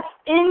the steps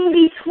in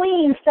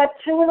between step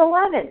 2 and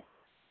 11.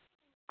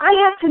 I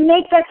have to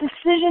make that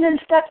decision in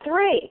step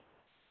 3.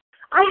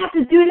 I have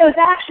to do those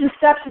action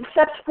steps in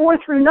steps 4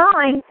 through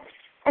 9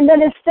 And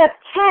then in step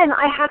 10,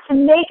 I have to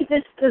make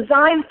this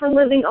design for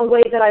living a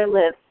way that I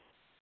live.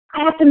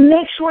 I have to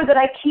make sure that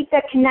I keep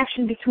that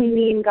connection between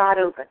me and God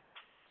open.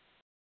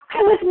 I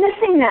was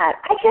missing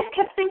that. I just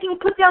kept thinking,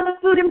 put down the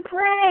food and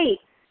pray.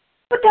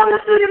 Put down the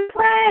food and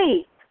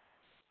pray.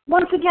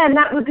 Once again,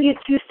 that would be a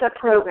 2-step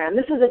program.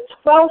 This is a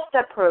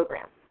 12-step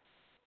program.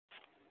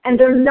 And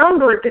they're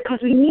numbered because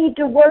we need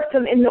to work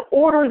them in the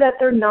order that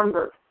they're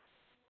numbered.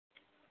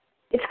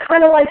 It's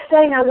kind of like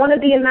saying I want to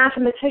be a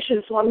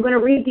mathematician, so I'm going to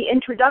read the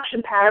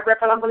introduction paragraph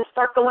and I'm going to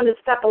start going to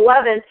step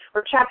 11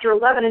 or chapter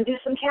 11 and do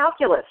some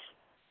calculus.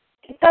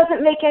 It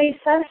doesn't make any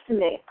sense to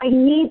me. I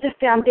need the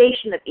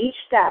foundation of each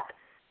step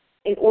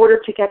in order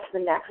to get to the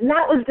next. And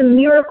that was the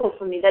miracle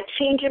for me, that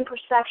change in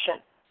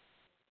perception.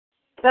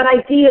 That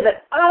idea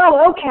that,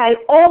 oh, okay,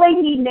 all I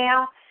need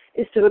now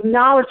is to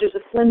acknowledge there's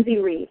a flimsy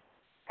reed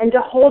and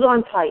to hold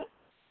on tight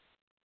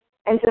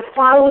and to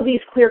follow these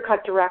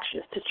clear-cut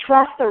directions, to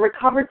trust the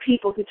recovered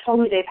people who told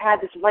me they've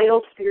had this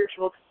vital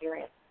spiritual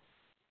experience.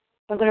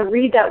 I'm going to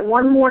read that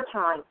one more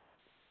time.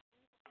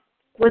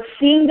 What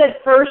seemed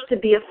at first to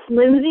be a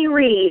flimsy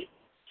reed,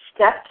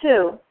 step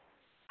 2,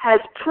 has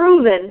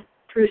proven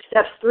through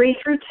steps 3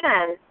 through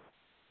 10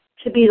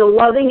 to be the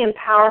loving and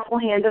powerful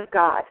hand of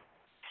God,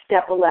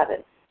 step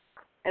 11.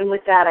 And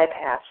with that, I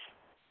pass.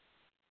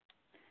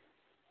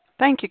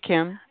 Thank you,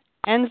 Kim.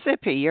 And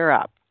Zippy, you're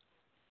up.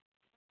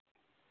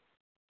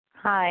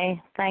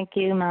 Hi. Thank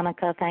you,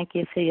 Monica. Thank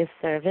you for your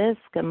service.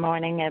 Good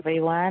morning,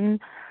 everyone.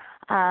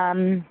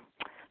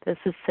 This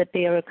is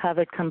Zippy, a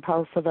recovered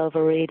compulsive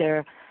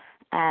overeater.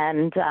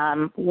 And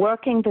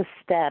working the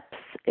steps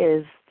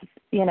is,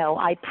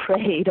 I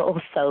prayed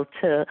also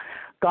to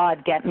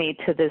God get me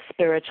to this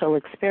spiritual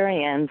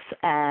experience.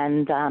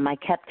 And I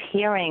kept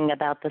hearing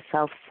about the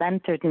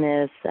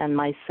self-centeredness and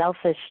my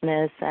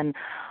selfishness. And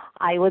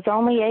I was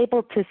only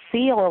able to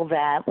see all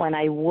that when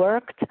I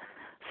worked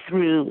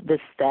through the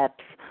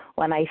steps,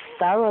 when I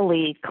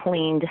thoroughly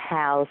cleaned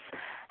house.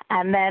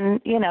 And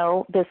then,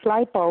 this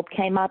light bulb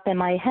came up in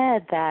my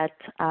head that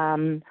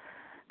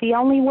the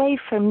only way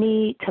for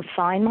me to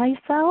find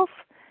myself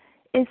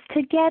is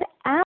to get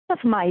out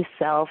of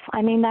myself.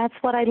 I mean, that's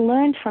what I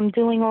learned from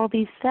doing all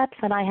these steps,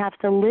 and I have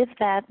to live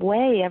that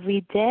way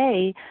every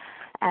day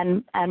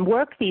and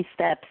work these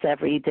steps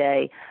every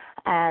day.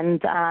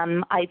 And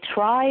I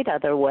tried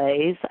other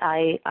ways.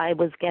 I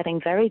was getting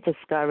very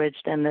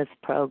discouraged in this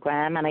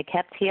program, and I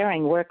kept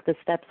hearing, work the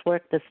steps,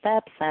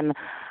 and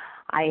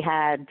I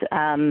had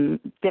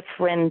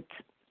different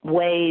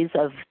ways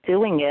of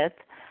doing it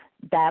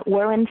that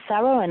weren't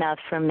thorough enough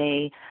for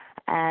me,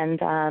 and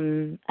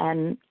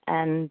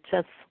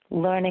just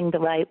learning the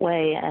right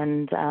way,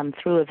 and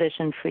through A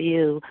Vision for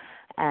You,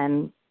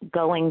 and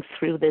going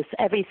through this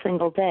every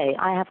single day.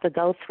 I have to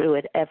go through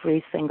it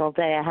every single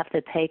day. I have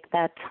to take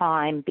that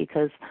time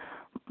because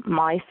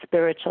my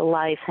spiritual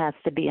life has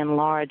to be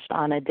enlarged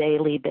on a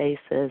daily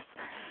basis.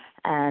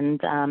 And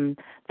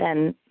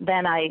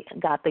then I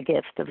got the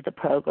gift of the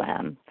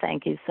program.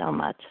 Thank you so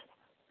much.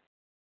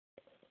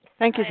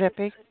 Thank you,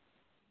 Zippy.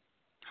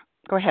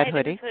 Go ahead, Hi,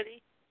 Hoodie.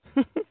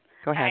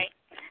 Go ahead. Hi.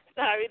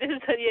 Sorry, this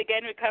is Hoodie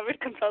again, recovered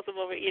compulsive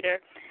overeater.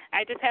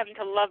 I just happen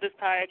to love this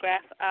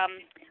paragraph.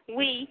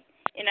 We,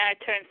 in our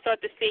turn,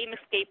 sought the same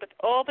escape with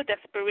all the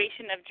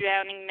desperation of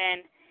drowning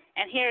men.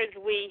 And here is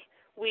we,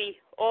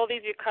 all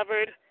these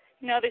recovered,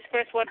 these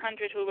first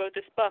 100 who wrote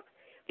this book.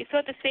 We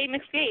sought the same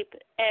escape.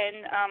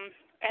 And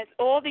as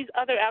all these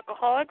other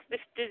alcoholics,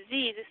 this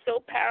disease is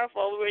so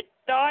powerful. We're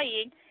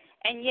dying,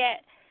 and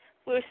yet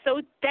we're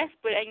so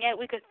desperate, and yet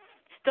we could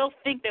still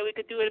think that we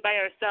could do it by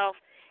ourselves.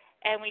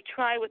 And we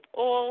try with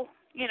all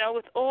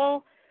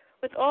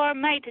our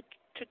might to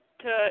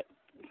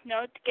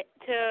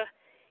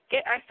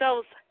get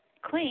ourselves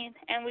clean,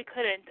 and we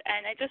couldn't.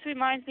 And it just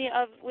reminds me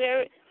of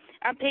where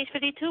on page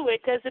 52 where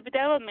it says the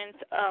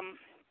bedevilments.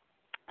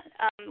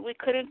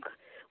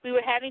 We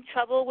were having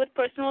trouble with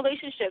personal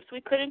relationships.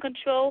 We couldn't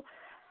control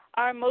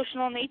our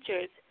emotional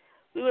natures.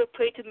 We were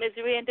prey to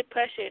misery and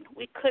depression.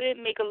 We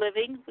couldn't make a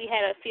living. We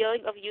had a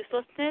feeling of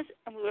uselessness,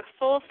 and we were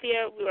full of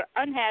fear. We were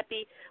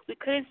unhappy. We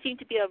couldn't seem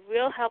to be of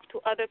real help to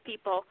other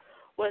people.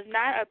 Was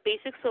not our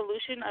basic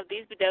solution of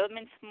these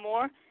bedevilments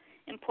more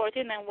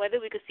important than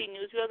whether we could see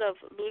newsreels of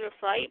lunar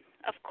flight?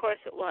 Of course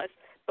it was.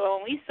 But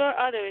when we saw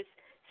others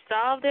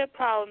solve their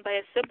problem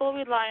by a simple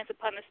reliance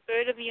upon the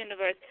spirit of the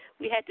universe,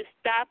 we had to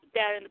stop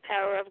doubting the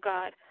power of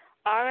God.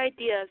 Our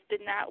ideas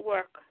did not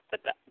work,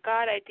 but the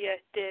God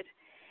idea did.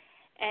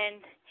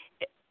 And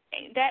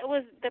that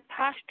was the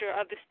posture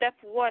of the step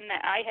 1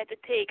 that I had to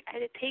take. I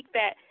had to take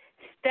that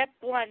step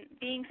 1,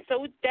 being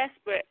so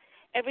desperate.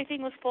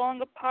 Everything was falling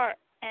apart.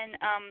 And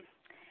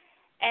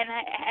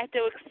I had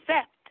to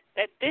accept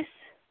that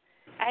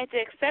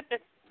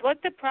what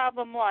the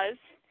problem was,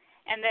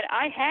 and that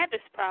I had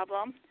this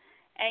problem,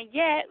 and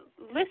yet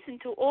listen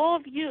to all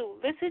of you.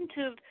 Listen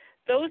to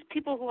those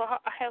people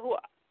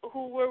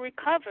who were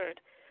recovered,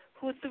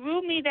 who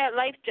threw me that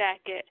life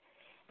jacket,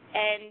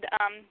 and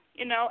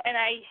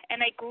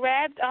and I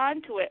grabbed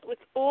onto it with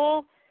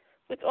all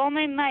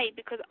my might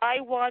because I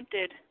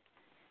wanted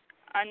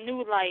a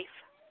new life,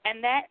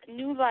 and that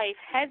new life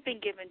has been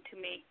given to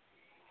me.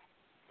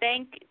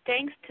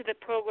 Thanks to the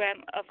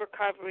program of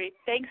recovery,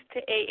 thanks to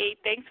AA,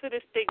 thanks for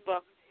this big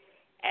book,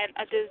 and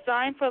a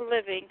design for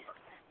living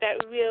that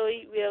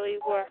really, really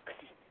works.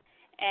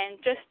 And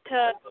just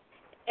to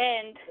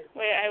end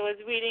where I was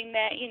reading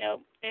that, in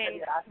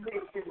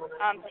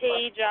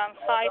page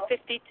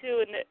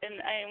 552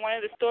 in one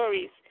of the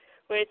stories,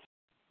 where it's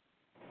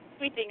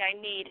everything I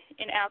need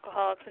in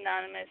Alcoholics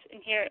Anonymous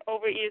and here at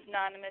Overeaters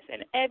Anonymous,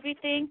 and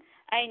everything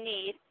I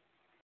need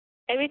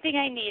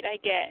I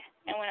get.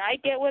 And when I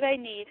get what I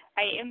need,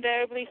 I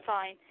invariably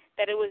find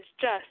that it was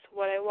just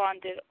what I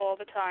wanted all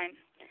the time.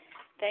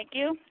 Thank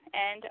you,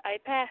 and I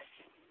pass.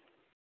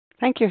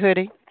 Thank you,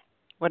 Hoodie.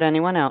 Would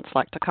anyone else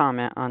like to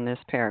comment on this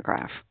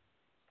paragraph?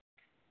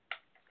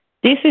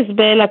 This is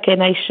Bella.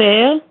 Can I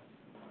share?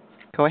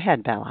 Go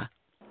ahead, Bella.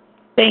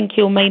 Thank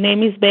you. My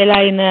name is Bella,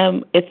 and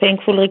I'm a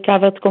thankful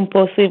recovered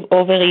compulsive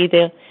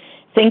overeater.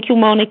 Thank you,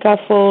 Monica,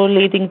 for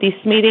leading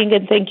this meeting,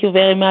 and thank you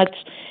very much,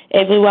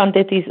 everyone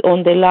that is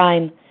on the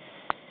line.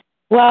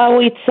 Wow,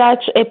 it's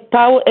such a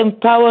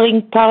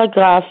empowering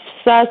paragraph.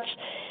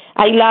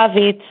 I love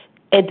it,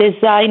 a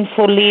design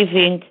for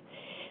living.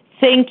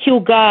 Thank you,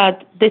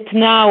 God, that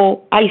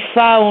now I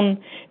found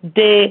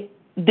the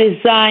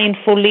design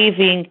for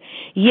living.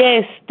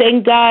 Yes,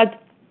 thank God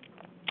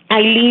I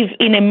live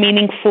in a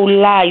meaningful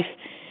life.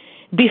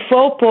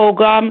 Before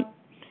program,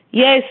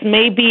 yes,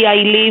 maybe I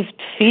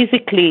lived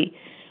physically,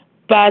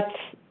 but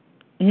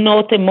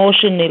not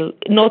emotionally.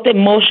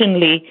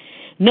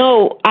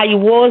 No, I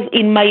was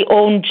in my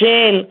own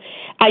jail.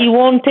 I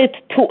wanted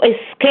to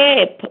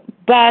escape,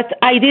 but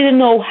I didn't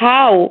know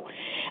how.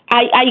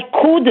 I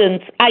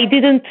couldn't. I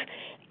didn't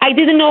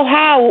know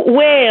how,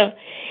 where.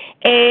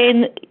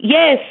 And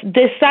yes,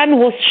 the sun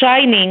was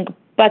shining,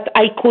 but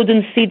I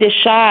couldn't see the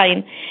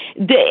shine.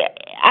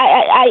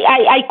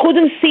 I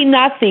couldn't see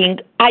nothing.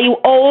 I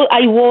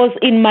was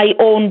in my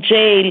own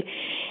jail.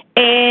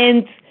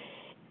 And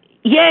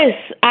yes,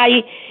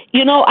 I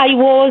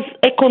was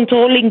a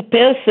controlling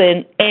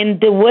person, and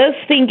the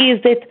worst thing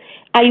is that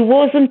I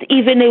wasn't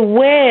even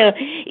aware.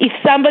 If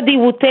somebody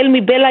would tell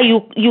me, Bella,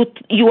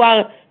 you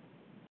are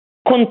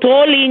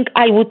controlling,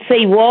 I would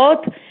say,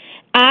 what?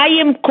 I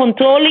am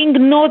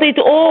controlling? Not at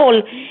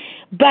all.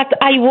 But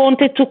I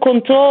wanted to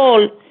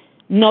control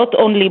not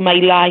only my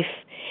life.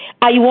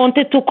 I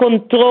wanted to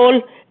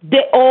control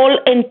the whole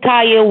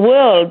entire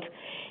world.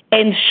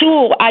 And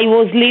sure, I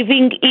was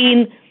living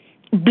in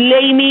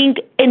blaming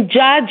and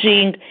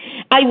judging.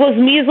 I was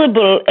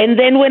miserable. And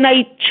then when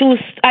I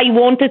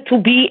wanted to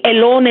be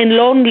alone and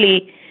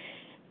lonely.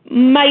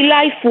 My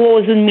life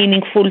wasn't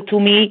meaningful to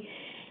me.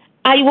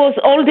 I was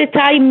all the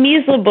time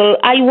miserable.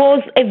 I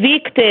was a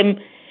victim.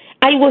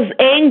 I was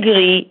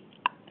angry.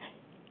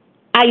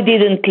 I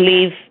didn't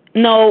live.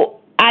 No,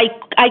 I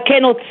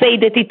cannot say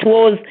that it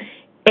was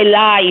a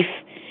life.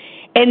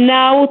 And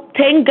now,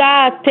 thank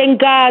God,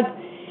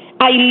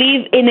 I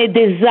live in a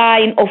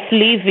design of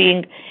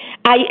living.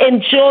 I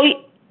enjoy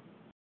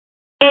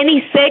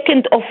any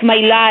second of my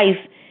life.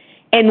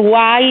 And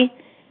why?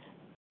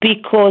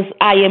 Because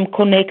I am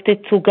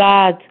connected to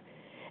God.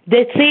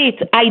 That's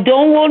it. I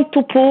don't want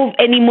to prove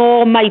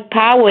anymore my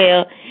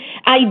power.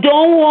 I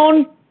don't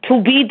want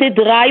to be the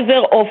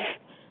driver of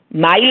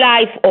my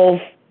life, of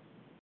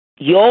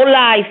your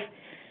life.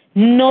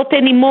 Not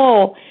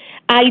anymore.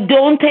 I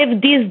don't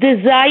have this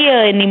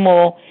desire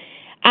anymore.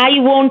 I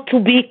want to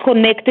be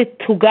connected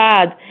to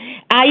God.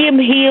 I am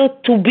here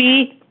to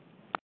be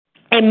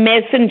a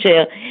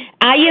messenger.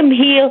 I am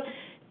here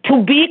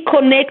to be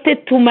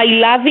connected to my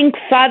loving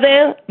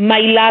Father, my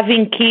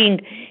loving King.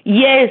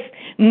 Yes,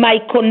 my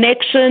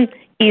connection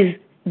is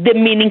the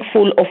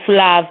meaningful of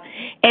love.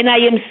 And I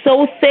am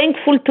so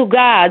thankful to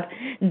God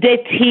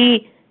that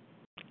He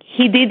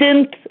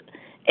didn't,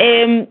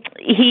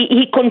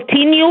 He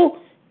continued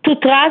to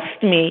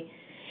trust me.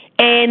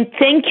 And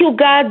thank you,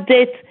 God,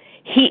 that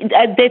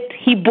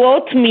He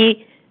brought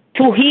me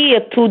to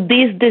here, to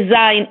this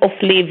design of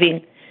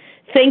living.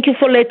 Thank you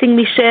for letting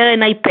me share,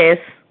 and I pass.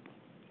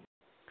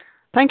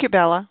 Thank you,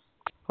 Bella.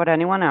 Would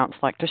anyone else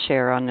like to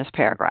share on this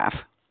paragraph?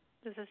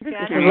 This is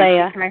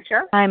Leah. Can I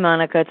share? Hi,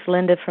 Monica. It's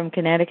Linda from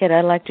Connecticut.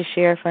 I'd like to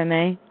share, if I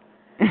may.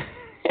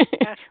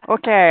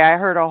 Okay, I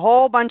heard a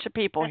whole bunch of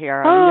people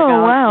here.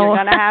 Wow. You're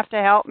going to have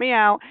to help me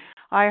out.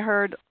 I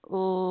heard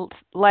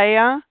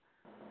Leah.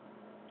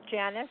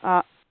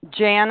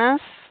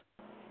 Janice.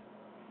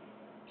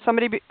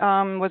 Somebody,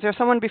 was there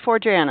someone before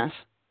Janice?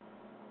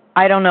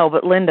 I don't know,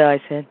 but Linda,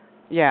 I said.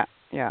 Yeah,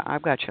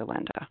 I've got you,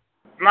 Linda.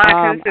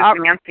 Monica, this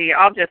is Nancy.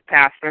 I'll just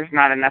pass. There's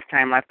not enough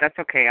time left. That's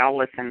okay. I'll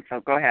listen,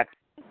 so go ahead.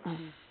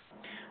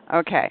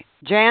 Okay.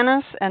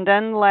 Janice, and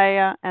then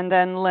Leah, and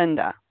then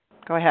Linda.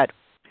 Go ahead.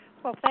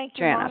 Well, thank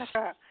you, Janice.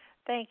 Monica.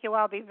 Thank you.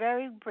 I'll be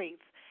very brief.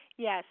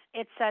 Yes,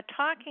 it's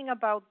talking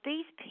about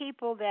these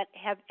people that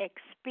have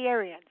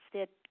experience.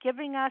 They're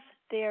giving us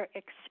their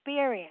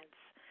experience.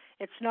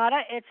 It's not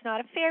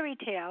a fairy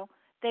tale.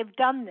 They've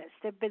done this.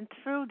 They've been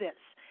through this.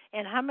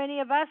 And how many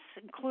of us,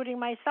 including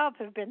myself,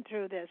 have been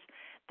through this?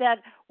 That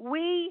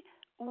we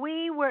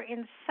we were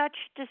in such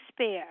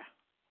despair.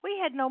 We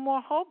had no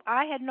more hope.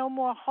 I had no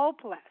more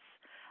hopeless.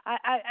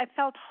 I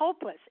felt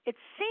hopeless. It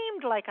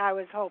seemed like I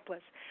was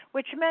hopeless,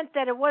 which meant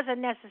that it wasn't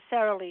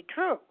necessarily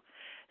true.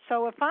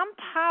 So if I'm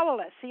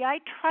powerless, see, I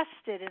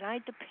trusted and I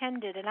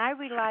depended and I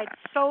relied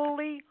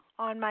solely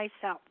on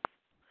myself.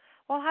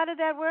 Well, how did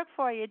that work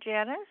for you,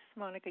 Janice?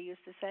 Monica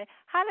used to say.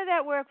 How did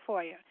that work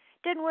for you?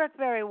 Didn't work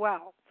very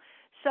well.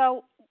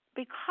 So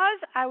because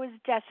I was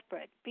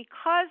desperate,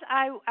 because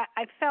I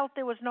felt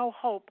there was no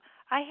hope,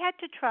 I had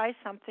to try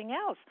something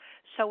else.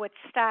 So it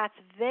starts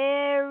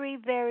very,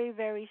 very,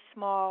 very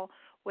small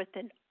with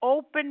an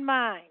open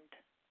mind.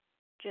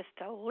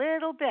 Just a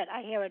little bit.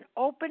 I hear an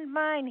open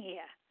mind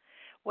here.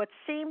 What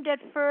seemed at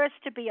first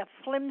to be a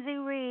flimsy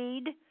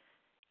reed,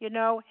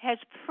 has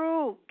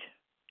proved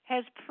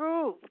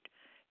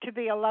to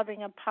be a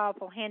loving and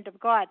powerful hand of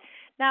God.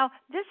 Now,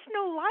 this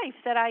new life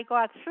that I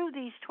got through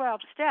these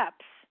 12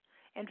 steps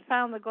and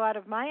found the God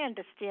of my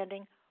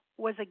understanding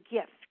was a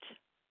gift.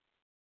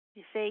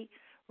 You see,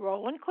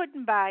 Roland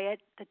couldn't buy it.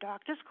 The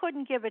doctors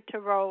couldn't give it to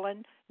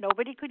Roland.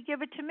 Nobody could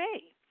give it to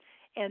me.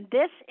 And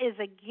this is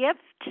a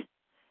gift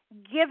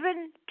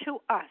given to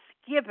us.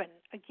 Given.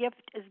 A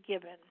gift is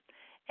given.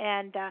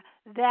 And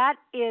that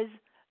is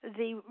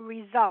the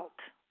result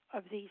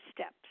of these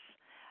steps.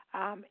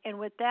 And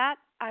with that,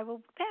 I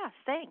will pass.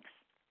 Thanks.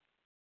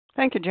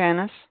 Thank you,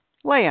 Janice.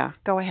 Leah,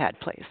 go ahead,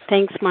 please.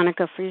 Thanks,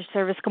 Monica, for your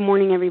service. Good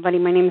morning, everybody.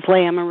 My name is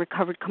Leah. I'm a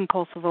recovered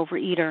compulsive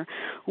overeater.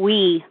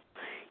 We,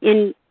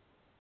 in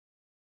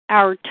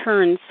our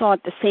turn,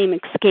 sought the same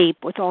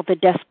escape with all the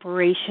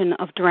desperation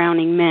of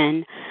drowning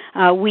men.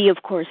 We,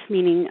 of course,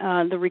 meaning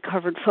the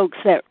recovered folks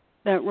that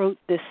wrote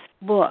this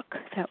book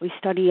that we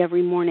study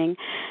every morning.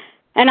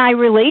 And I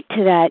relate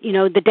to that,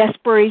 the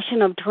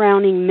desperation of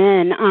drowning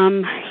men.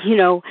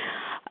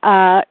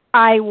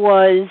 I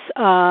was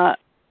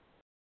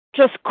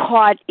just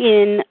caught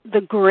in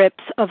the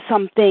grips of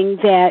something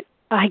that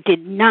I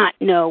did not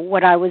know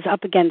what I was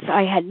up against.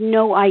 I had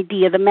no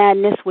idea. The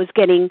madness was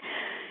getting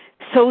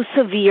so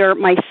severe.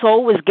 My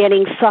soul was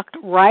getting sucked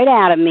right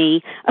out of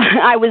me.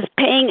 I was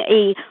paying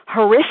a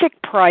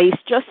horrific price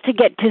just to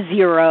get to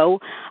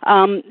zero.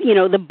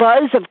 The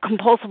buzz of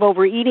compulsive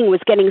overeating was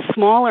getting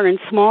smaller and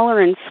smaller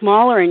and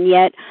smaller, and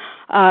yet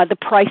the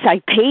price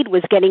I paid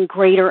was getting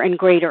greater and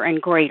greater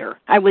and greater.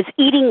 I was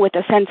eating with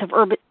a sense of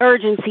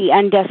urgency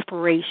and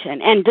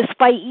desperation. And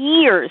despite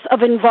years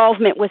of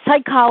involvement with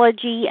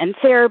psychology and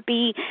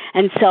therapy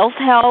and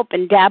self-help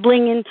and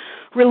dabbling in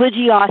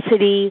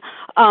religiosity,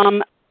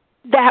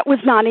 that was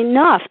not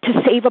enough to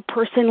save a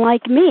person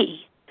like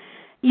me.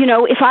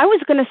 If I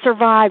was going to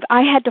survive,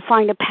 I had to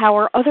find a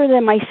power other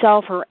than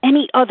myself or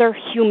any other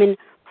human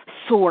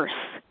source.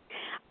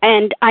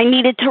 And I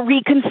needed to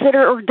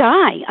reconsider or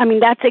die.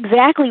 That's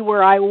exactly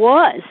where I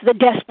was, the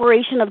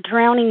desperation of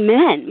drowning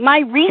men. My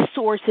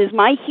resources,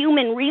 my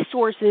human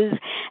resources,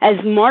 as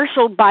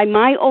marshaled by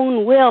my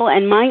own will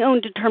and my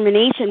own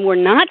determination, were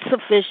not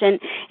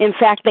sufficient. In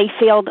fact, they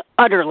failed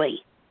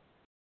utterly.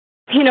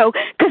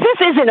 Because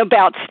this isn't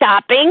about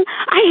stopping.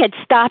 I had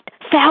stopped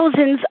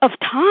thousands of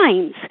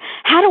times.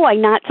 How do I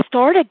not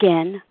start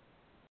again?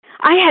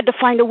 I had to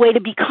find a way to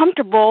be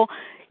comfortable,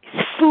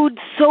 food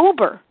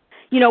sober.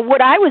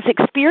 What I was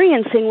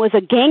experiencing was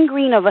a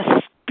gangrene of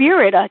a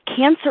spirit, a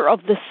cancer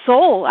of the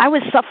soul. I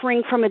was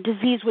suffering from a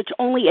disease which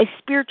only a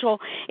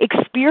spiritual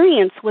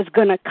experience was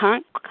going to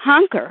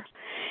conquer.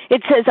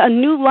 It says a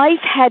new life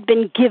had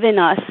been given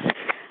us.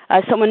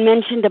 Someone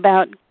mentioned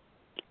about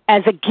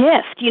as a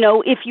gift,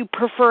 if you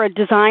prefer a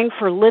design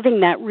for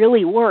living that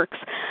really works.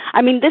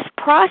 This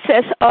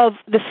process of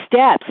the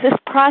steps, this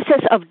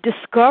process of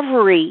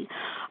discovery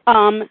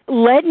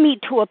led me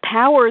to a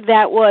power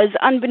that was,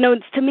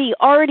 unbeknownst to me,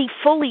 already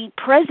fully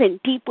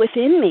present deep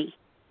within me.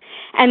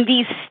 And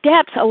these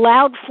steps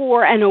allowed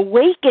for an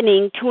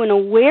awakening to an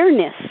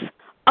awareness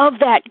of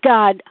that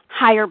God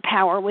higher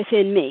power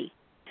within me.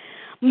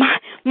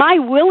 My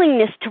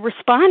willingness to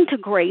respond to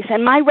grace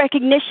and my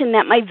recognition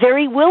that my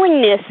very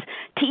willingness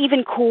to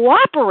even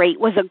cooperate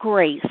was a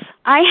grace.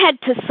 I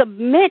had to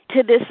submit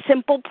to this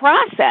simple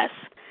process,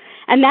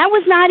 and that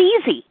was not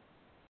easy.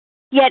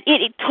 Yet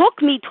it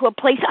took me to a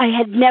place I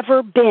had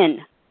never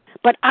been,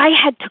 but I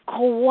had to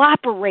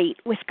cooperate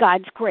with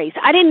God's grace.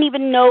 I didn't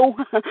even know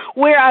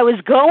where I was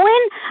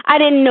going. I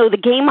didn't know the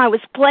game I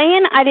was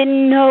playing. I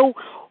didn't know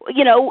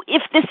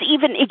if this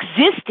even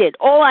existed.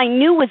 All I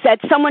knew was that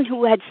someone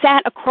who had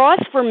sat across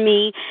from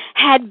me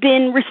had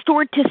been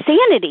restored to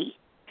sanity,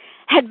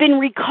 had been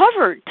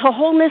recovered to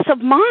wholeness of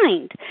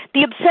mind.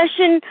 The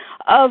obsession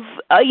of,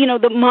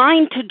 the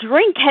mind to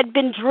drink had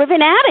been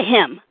driven out of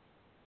him.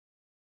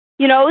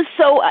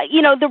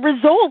 The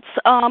results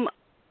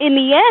in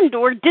the end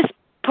were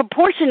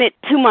disproportionate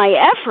to my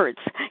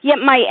efforts, yet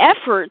my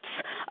efforts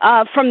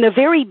from the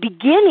very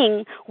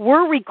beginning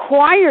were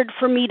required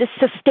for me to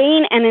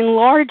sustain and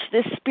enlarge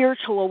this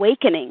spiritual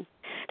awakening.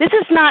 This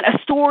is not a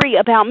story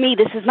about me.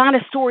 This is not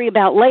a story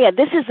about Leah.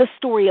 This is a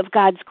story of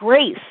God's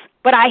grace.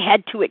 But I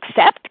had to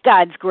accept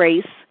God's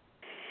grace.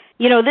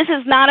 This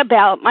is not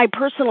about my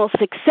personal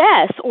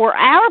success or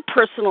our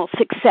personal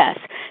success.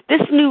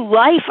 This new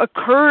life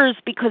occurs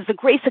because the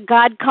grace of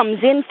God comes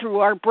in through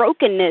our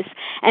brokenness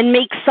and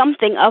makes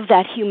something of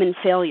that human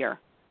failure.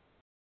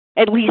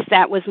 At least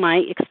that was my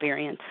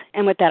experience.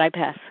 And with that, I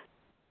pass.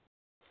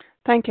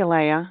 Thank you,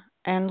 Leah.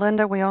 And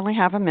Linda, we only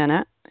have a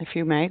minute. If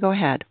you may, go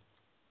ahead.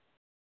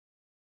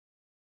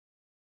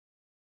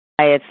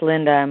 Hi, it's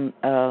Linda.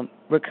 I'm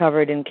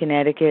recovered in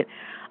Connecticut.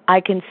 I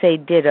can say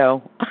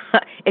ditto.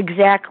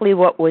 Exactly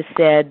what was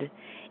said.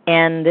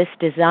 And this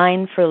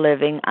design for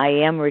living, I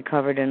am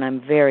recovered, and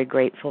I'm very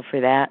grateful for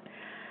that.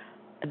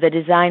 The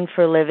design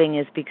for living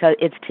is because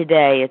it's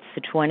today. It's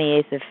the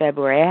 28th of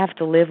February. I have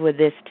to live with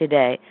this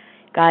today.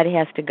 God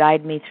has to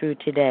guide me through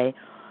today.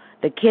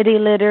 The kitty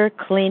litter,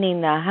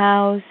 cleaning the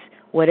house,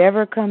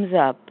 whatever comes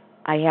up,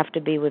 I have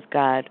to be with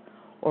God,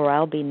 or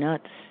I'll be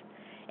nuts.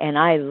 And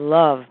I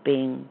love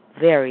being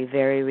very,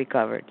 very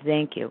recovered.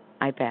 Thank you.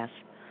 I pass.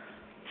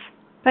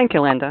 Thank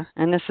you, Linda.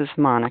 And this is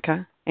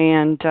Monica.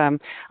 And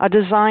a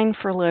design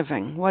for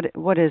living.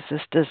 What is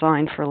this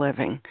design for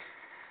living?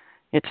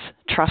 It's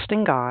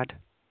trusting God,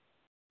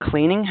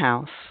 cleaning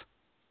house,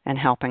 and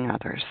helping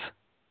others.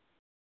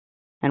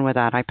 And with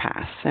that, I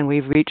pass. And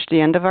we've reached the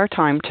end of our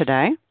time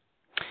today.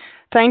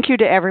 Thank you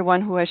to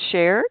everyone who has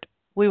shared.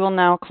 We will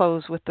now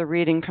close with the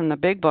reading from the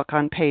Big Book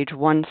on page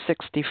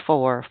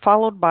 164,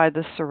 followed by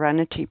the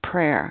Serenity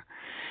Prayer.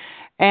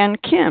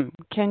 And Kim,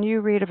 can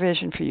you read A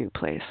Vision for You,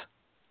 please?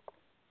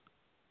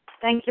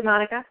 Thank you,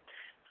 Monica.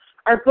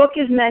 Our book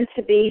is meant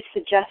to be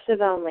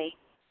suggestive only.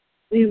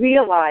 We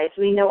realize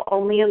we know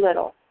only a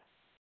little.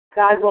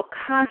 God will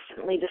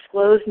constantly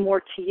disclose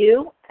more to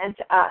you and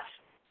to us.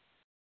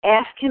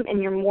 Ask Him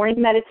in your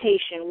morning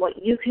meditation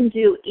what you can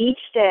do each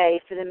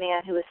day for the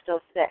man who is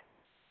still sick.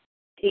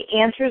 The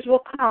answers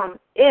will come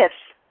if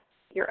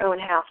your own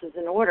house is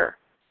in order.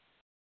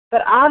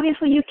 But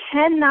obviously you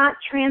cannot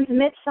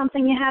transmit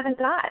something you haven't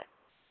got.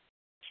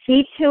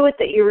 See to it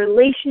that your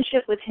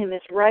relationship with Him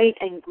is right,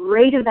 and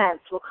great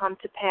events will come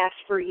to pass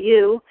for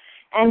you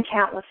and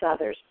countless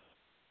others.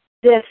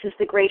 This is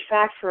the great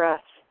fact for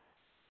us.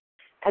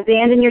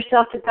 Abandon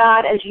yourself to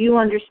God as you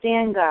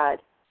understand God.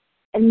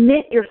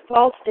 Admit your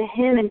faults to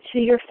Him and to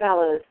your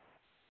fellows.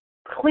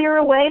 Clear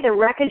away the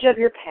wreckage of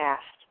your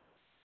past.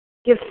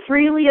 Give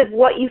freely of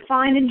what you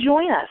find and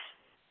join us.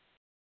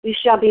 We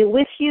shall be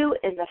with you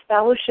in the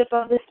fellowship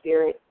of the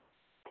Spirit,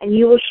 and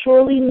you will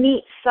surely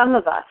meet some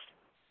of us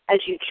as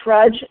you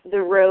trudge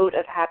the road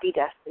of happy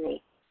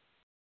destiny.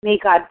 May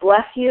God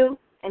bless you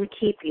and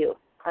keep you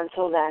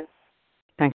until then.